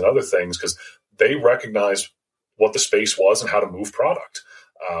NFTs and other things because they recognized what the space was and how to move product.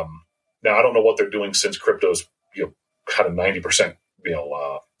 Now, I don't know what they're doing since crypto's had a 90%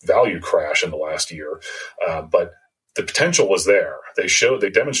 value crash in the last year, but the potential was there. They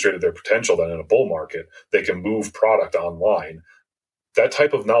demonstrated their potential that in a bull market, they can move product online. That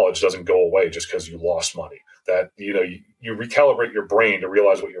type of knowledge doesn't go away just because you lost money. That, you recalibrate your brain to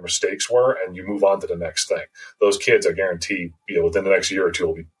realize what your mistakes were and you move on to the next thing. Those kids, I guarantee, within the next year or two,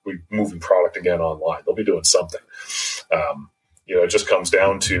 will be moving product again online. They'll be doing something. It just comes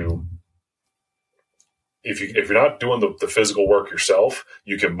down to, if you're not doing the physical work yourself,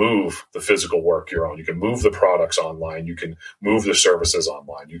 you can move the physical work your own. You can move the products online. You can move the services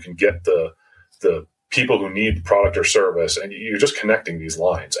online. You can get the people who need product or service, and you're just connecting these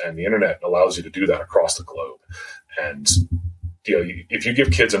lines. And the internet allows you to do that across the globe. And if you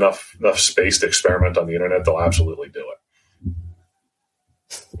give kids enough space to experiment on the internet, they'll absolutely do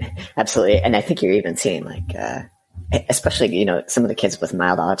it. Absolutely, and I think you're even seeing especially some of the kids with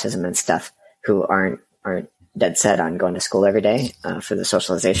mild autism and stuff who aren't dead set on going to school every day for the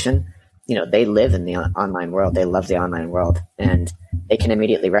socialization. They live in the online world. They love the online world, and they can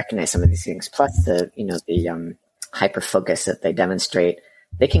immediately recognize some of these things. Plus the hyper focus that they demonstrate,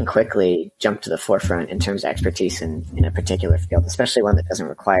 they can quickly jump to the forefront in terms of expertise in a particular field, especially one that doesn't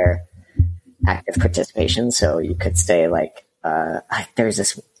require active participation. So you could say there's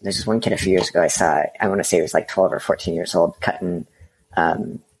this one kid a few years ago I saw, I want to say he was like 12 or 14 years old, cutting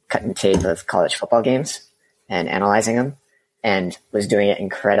tape of college football games and analyzing them, and was doing it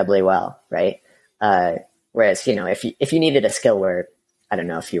incredibly well, right? Whereas, if you needed a skill where, I don't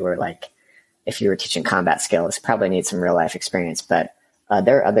know, if you were teaching combat skills, probably need some real life experience. But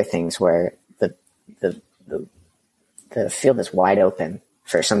there are other things where the field is wide open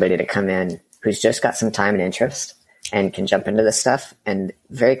for somebody to come in who's just got some time and interest and can jump into this stuff. And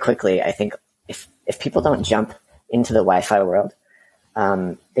very quickly, I think if people don't jump into the Wi-Fi world,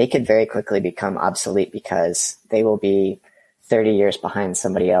 they could very quickly become obsolete because they will be 30 years behind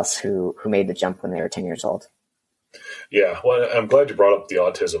somebody else who made the jump when they were 10 years old. Yeah. Well, I'm glad you brought up the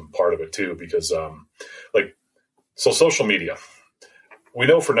autism part of it too, because so social media, we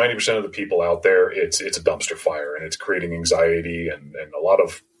know for 90% of the people out there, it's a dumpster fire and it's creating anxiety and a lot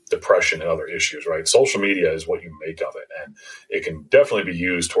of depression and other issues, right? Social media is what you make of it. And it can definitely be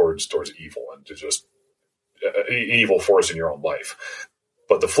used towards evil and to just evil force in your own life.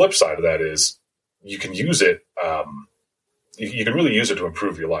 But the flip side of that is you can use it. You can really use it to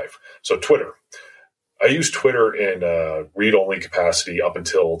improve your life. So Twitter, I use Twitter in a read-only capacity up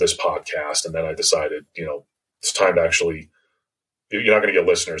until this podcast. And then I decided, it's time to actually, you're not going to get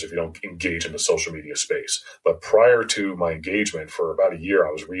listeners if you don't engage in the social media space. But prior to my engagement for about a year,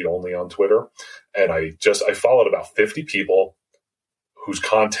 I was read-only on Twitter. And I followed about 50 people whose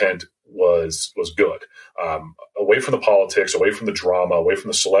content was good, away from the politics, away from the drama, away from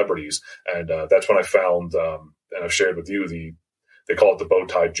the celebrities. And that's when I found, and I've shared with you, they call it the bow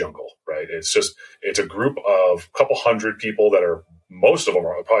tie jungle, right? It's a group of a couple hundred people that are, most of them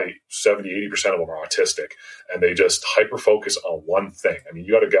are probably 70, 80% of them are autistic, and they just hyper focus on one thing. I mean,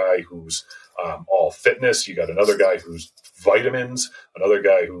 you got a guy who's all fitness, you got another guy who's vitamins, another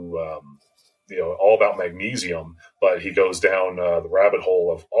guy who, all about magnesium, but he goes down the rabbit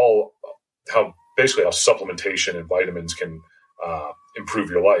hole of how supplementation and vitamins can improve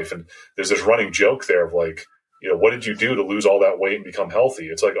your life. And there's this running joke there of what did you do to lose all that weight and become healthy?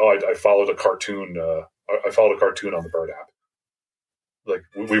 It's like, I followed a cartoon. I followed a cartoon on the Bird app.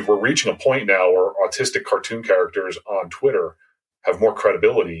 We're reaching a point now where autistic cartoon characters on Twitter have more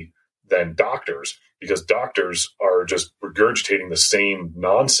credibility than doctors because doctors are just regurgitating the same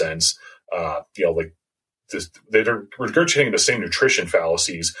nonsense, like they're regurgitating the same nutrition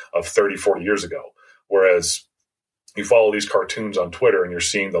fallacies of 30, 40 years ago. Whereas you follow these cartoons on Twitter and you're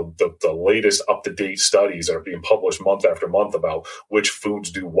seeing the latest up-to-date studies that are being published month after month about which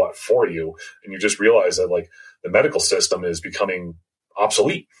foods do what for you. And you just realize that like the medical system is becoming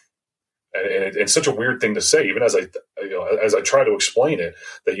obsolete. And it's such a weird thing to say, even as I try to explain it,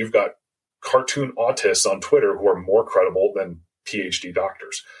 that you've got cartoon autists on Twitter who are more credible than PhD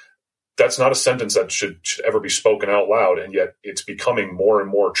doctors. That's not a sentence that should ever be spoken out loud, and yet it's becoming more and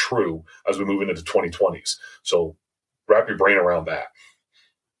more true as we move into the 2020s. So wrap your brain around that.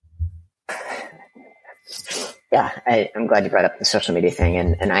 Yeah, I'm glad you brought up the social media thing,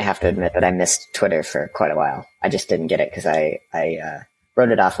 and I have to admit that I missed Twitter for quite a while. I just didn't get it because I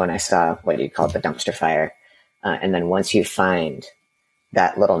wrote it off when I saw what you called the dumpster fire. And then once you find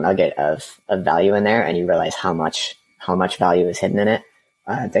that little nugget of value in there and you realize how much value is hidden in it,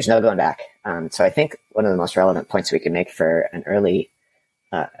 there's no going back. So I think one of the most relevant points we can make for a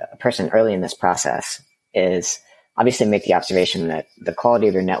person early in this process is obviously make the observation that the quality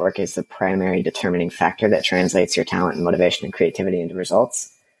of your network is the primary determining factor that translates your talent and motivation and creativity into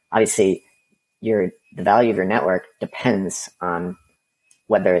results. Obviously, the value of your network depends on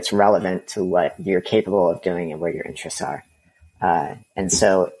whether it's relevant to what you're capable of doing and where your interests are. And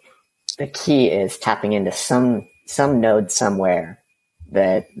so the key is tapping into some node somewhere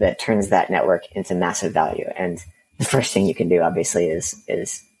that turns that network into massive value. And the first thing you can do, obviously,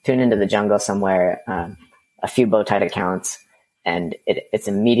 is tune into the jungle somewhere, a few bow-tied accounts, and it's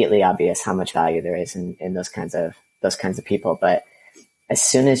immediately obvious how much value there is in those kinds of people. But as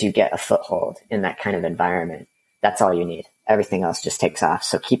soon as you get a foothold in that kind of environment, that's all you need. Everything else just takes off.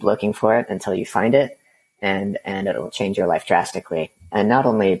 So keep looking for it until you find it, and it'll change your life drastically. And not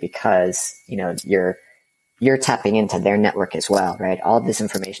only because, you're tapping into their network as well, right? All of this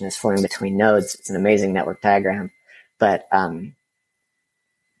information is flowing between nodes. It's an amazing network diagram, but,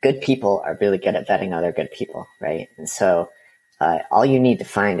 good people are really good at vetting other good people, right? And so, all you need to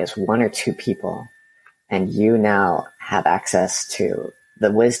find is one or two people, and you now have access to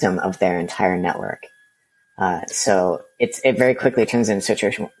the wisdom of their entire network. So it very quickly turns into a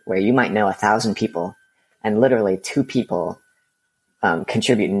situation where you might know 1,000 people, and literally two people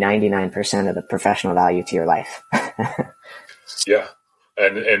contribute 99% of the professional value to your life. Yeah.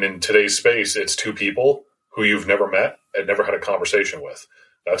 And in today's space, it's two people who you've never met and never had a conversation with.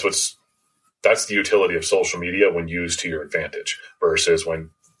 That's the utility of social media when used to your advantage versus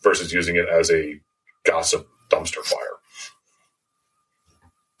using it as a gossip dumpster fire.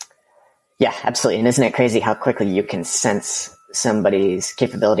 Yeah, absolutely. And isn't it crazy how quickly you can sense somebody's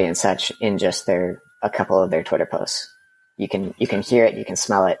capability and such in just a couple of their Twitter posts? You can hear it, you can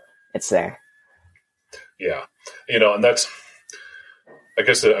smell it. It's there. Yeah. And that's, I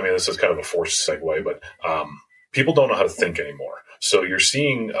guess, this is kind of a forced segue, but people don't know how to think anymore. So you're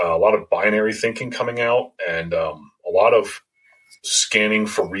seeing a lot of binary thinking coming out, and a lot of scanning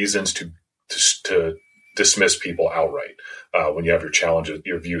for reasons to dismiss people outright when you have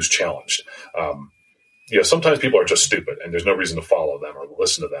your views challenged. Sometimes people are just stupid, and there's no reason to follow them or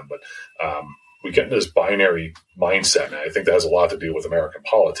listen to them. But we get into this binary mindset, and I think that has a lot to do with American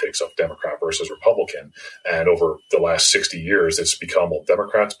politics of Democrat versus Republican. And over the last 60 years, it's become, well,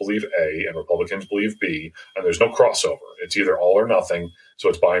 Democrats believe A and Republicans believe B, and there's no crossover. It's either all or nothing, so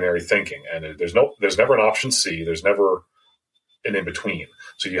it's binary thinking. And there's never an option C. There's never an in-between.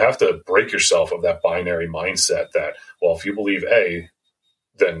 So you have to break yourself of that binary mindset that, well, if you believe A,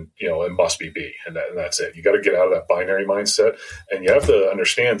 then, it must be B, and that's it. You got to get out of that binary mindset, and you have to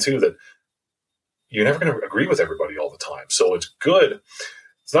understand, too, that you're never going to agree with everybody all the time. So it's good.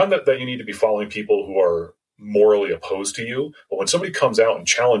 It's not that you need to be following people who are morally opposed to you, but when somebody comes out and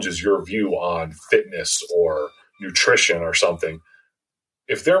challenges your view on fitness or nutrition or something,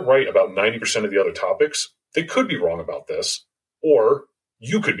 if they're right about 90% of the other topics, they could be wrong about this, or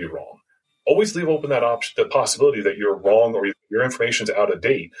you could be wrong. Always leave open that option, the possibility that you're wrong or your information's out of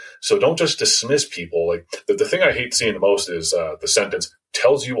date. So don't just dismiss people. Like the thing I hate seeing the most is the sentence,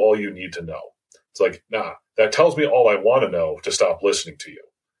 tells you all you need to know. It's like, nah, that tells me all I want to know to stop listening to you.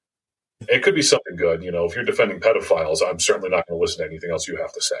 It could be something good. If you're defending pedophiles, I'm certainly not going to listen to anything else you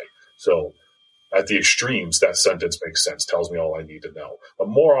have to say. So at the extremes, that sentence makes sense, tells me all I need to know. But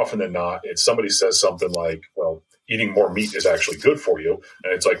more often than not, it's somebody says something like, well, eating more meat is actually good for you.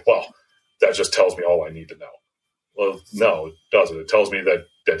 And it's like, well, that just tells me all I need to know. Well, no, it doesn't. It tells me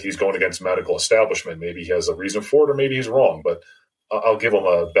that he's going against medical establishment. Maybe he has a reason for it, or maybe he's wrong. But I'll give him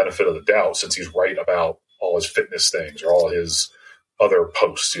a benefit of the doubt since he's right about all his fitness things or all his other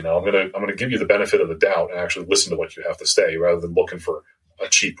posts. I'm gonna give you the benefit of the doubt and actually listen to what you have to say rather than looking for a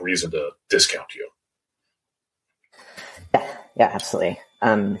cheap reason to discount you. Yeah, absolutely.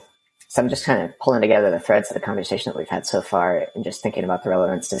 So I'm just kind of pulling together the threads of the conversation that we've had so far and just thinking about the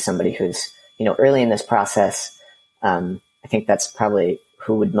relevance to somebody who's, early in this process. I think that's probably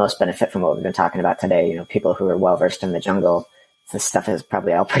who would most benefit from what we've been talking about today. People who are well-versed in the jungle. This stuff is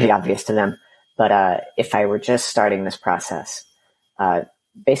probably all pretty obvious to them. But if I were just starting this process,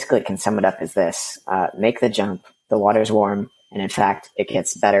 basically can sum it up as this. Make the jump. The water's warm. And in fact, it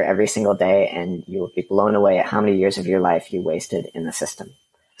gets better every single day, and you will be blown away at how many years of your life you wasted in the system.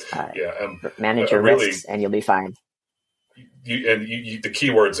 Manage your risks, and you'll be fine. The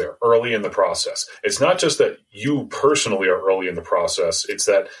key words there, early in the process. It's not just that you personally are early in the process. It's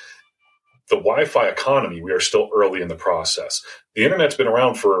that the Wi-Fi economy, we are still early in the process. The internet's been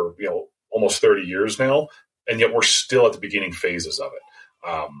around for, almost 30 years now, and yet we're still at the beginning phases of it.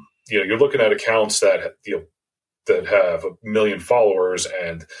 You're looking at accounts that, that have 1 million followers,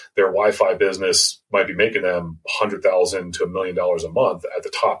 and their Wi-Fi business might be making them $100,000 to $1 million a month at the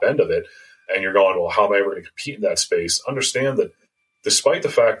top end of it. And you're going, well, how am I ever going to compete in that space? Understand that despite the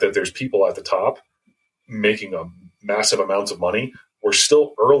fact that there's people at the top making massive amounts of money, we're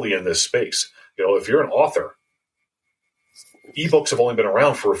still early in this space. If you're an author, ebooks have only been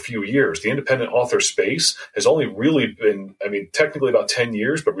around for a few years. The independent author space has only really been, technically about 10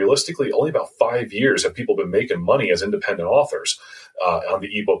 years, but realistically only about 5 years have people been making money as independent authors on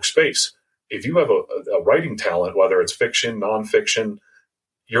the ebook space. If you have a writing talent, whether it's fiction, nonfiction,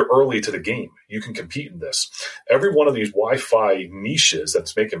 you're early to the game. You can compete in this. Every one of these Wi-Fi niches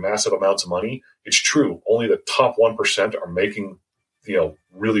that's making massive amounts of money, it's true. Only the top 1% are making,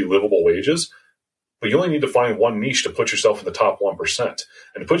 really livable wages. But you only need to find one niche to put yourself in the top 1%.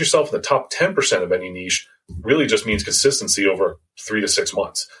 And to put yourself in the top 10% of any niche really just means consistency over 3 to 6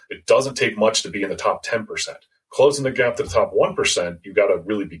 months. It doesn't take much to be in the top 10%. Closing the gap to the top 1%, you've got to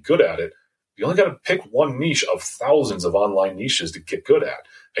really be good at it. You only got to pick one niche of thousands of online niches to get good at.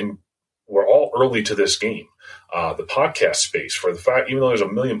 And we're all early to this game. The podcast space, for the fact, even though there's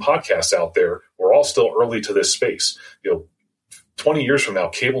 1 million podcasts out there, we're all still early to this space. 20 years from now,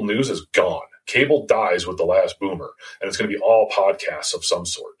 cable news is gone. Cable dies with the last boomer, and it's going to be all podcasts of some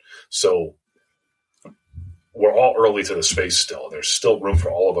sort. So we're all early to the space still. There's still room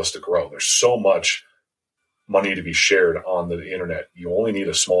for all of us to grow. There's so much money to be shared on the internet. You only need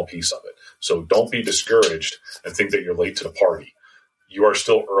a small piece of it. So don't be discouraged and think that you're late to the party. You are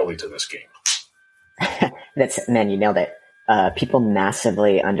still early to this game. Man, you nailed it. People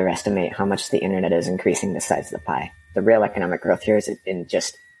massively underestimate how much the internet is increasing the size of the pie. The real economic growth here is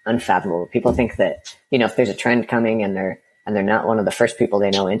just unfathomable. People think that, if there's a trend coming and they're not one of the first people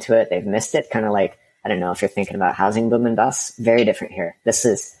they know into it, they've missed it. Kind of like, I don't know if you're thinking about housing boom and bust. Very different here. This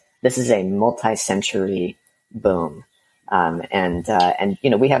is a multi-century boom. And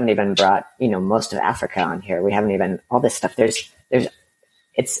we haven't even brought, most of Africa on here. We haven't even, all this stuff.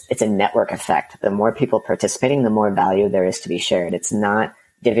 It's a network effect. The more people participating, the more value there is to be shared. It's not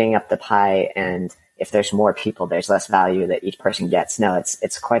divvying up the pie, and if there's more people, there's less value that each person gets. No,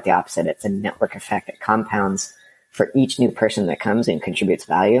 it's quite the opposite. It's a network effect. It compounds for each new person that comes and contributes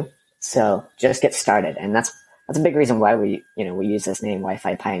value. So just get started. And that's a big reason why we use this name,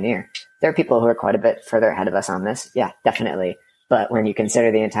 Wi-Fi Pioneer. There are people who are quite a bit further ahead of us on this. Yeah, definitely. But when you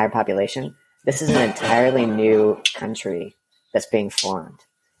consider the entire population, this is an entirely new country that's being formed,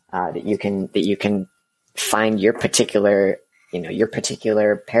 that you can find your particular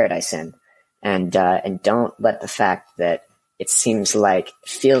paradise in. And don't let the fact that it feels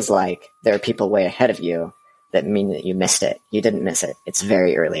like there are people way ahead of you that mean that you missed it. You didn't miss it. It's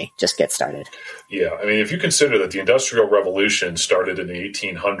very early. Just get started. Yeah. If you consider that the Industrial Revolution started in the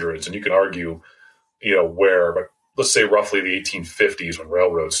 1800s, and you can argue, where, but let's say roughly the 1850s when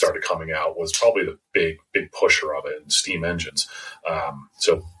railroads started coming out was probably the big pusher of it, and steam engines.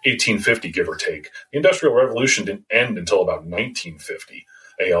 So 1850, give or take. The Industrial Revolution didn't end until about 1950.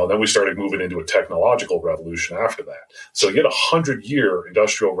 Then we started moving into a technological revolution after that. So you get 100-year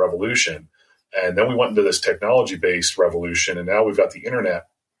industrial revolution, and then we went into this technology-based revolution, and now we've got the internet.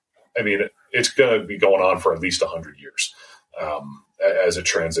 It's going to be going on for at least 100 years as it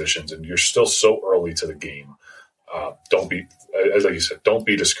transitions, and you're still so early to the game. Don't be, as you said, don't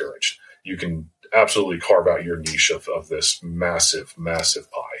be discouraged. You can absolutely carve out your niche of this massive, massive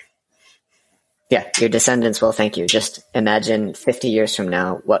pie. Yeah, your descendants will thank you. Just imagine 50 years from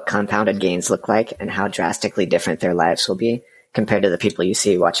now what compounded gains look like and how drastically different their lives will be compared to the people you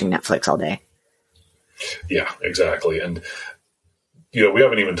see watching Netflix all day. Yeah, exactly. And we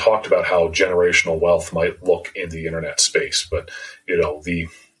haven't even talked about how generational wealth might look in the internet space, but the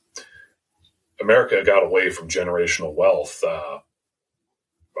America got away from generational wealth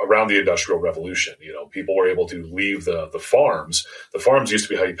around the Industrial Revolution. People were able to leave the farms. The farms used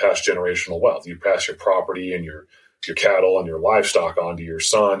to be how you pass generational wealth. You pass your property and your cattle and your livestock on to your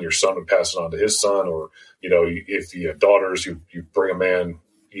son. Your son would pass it on to his son, or if you have daughters, you bring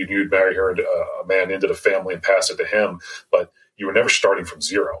you'd marry a man into the family and pass it to him. But you were never starting from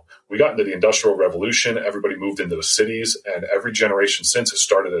zero. We got into the Industrial Revolution. Everybody moved into the cities, and every generation since has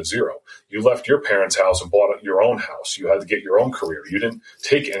started at zero. You left your parents' house and bought your own house. You had to get your own career. You didn't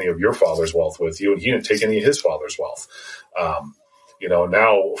take any of your father's wealth with you, and he didn't take any of his father's wealth.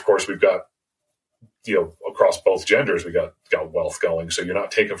 Now, of course, we've got, across both genders, we got wealth going. So you're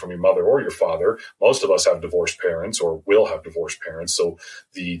not taken from your mother or your father. Most of us have divorced parents or will have divorced parents. So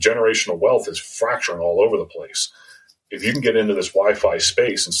the generational wealth is fracturing all over the place. If you can get into this Wi-Fi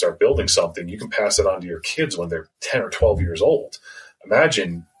space and start building something, you can pass it on to your kids when they're 10 or 12 years old.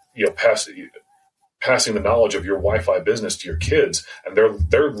 Imagine, passing the knowledge of your Wi-Fi business to your kids, and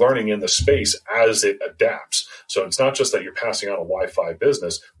they're learning in the space as it adapts. So it's not just that you're passing on a Wi-Fi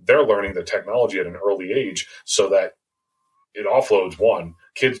business; they're learning the technology at an early age, so that it offloads one.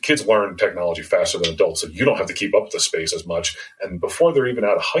 Kids learn technology faster than adults, so you don't have to keep up with the space as much. And before they're even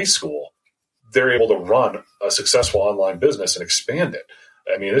out of high school, they're able to run a successful online business and expand it.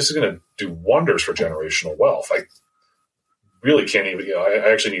 I mean, this is going to do wonders for generational wealth. I really can't even,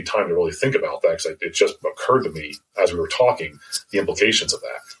 I actually need time to really think about that, because it just occurred to me as we were talking, the implications of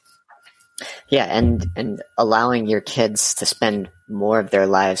that. Yeah. And allowing your kids to spend more of their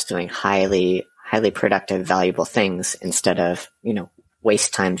lives doing highly productive, valuable things instead of,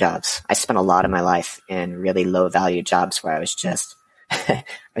 waste time jobs. I spent a lot of my life in really low value jobs where I was just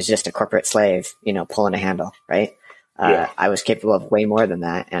a corporate slave, pulling a handle, right? Yeah. I was capable of way more than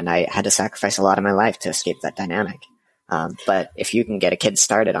that, and I had to sacrifice a lot of my life to escape that dynamic. But if you can get a kid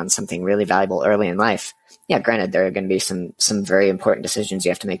started on something really valuable early in life, yeah, granted, there are going to be some very important decisions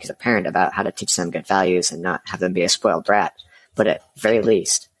you have to make as a parent about how to teach them good values and not have them be a spoiled brat. But at very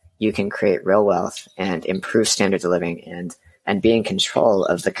least, you can create real wealth and improve standards of living and be in control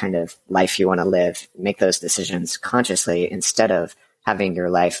of the kind of life you want to live, make those decisions consciously instead of having your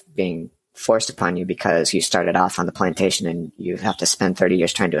life being forced upon you because you started off on the plantation and you have to spend 30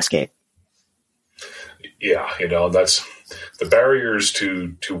 years trying to escape. Yeah, that's the barriers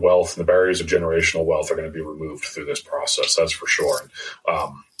to wealth and the barriers of generational wealth are going to be removed through this process. That's for sure. And,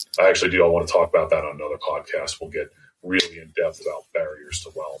 I actually do. I want to talk about that on another podcast. We'll get really in depth about barriers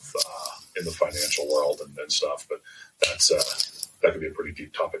to wealth in the financial world and stuff. But that could be a pretty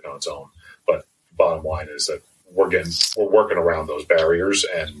deep topic on its own. But bottom line is that we're working around those barriers,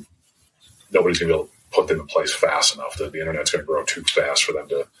 and nobody's going to be able to put them in place fast enough. That the internet's going to grow too fast for them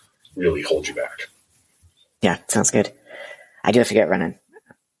to really hold you back. Yeah, sounds good. I do have to get running.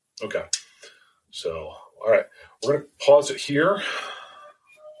 Okay. So, all right. We're going to pause it here.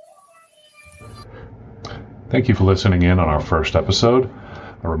 Thank you for listening in on our first episode.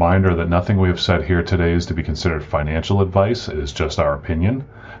 A reminder that nothing we have said here today is to be considered financial advice. It is just our opinion.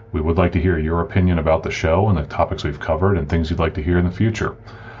 We would like to hear your opinion about the show and the topics we've covered and things you'd like to hear in the future.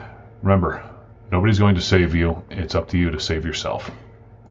 Remember, nobody's going to save you. It's up to you to save yourself.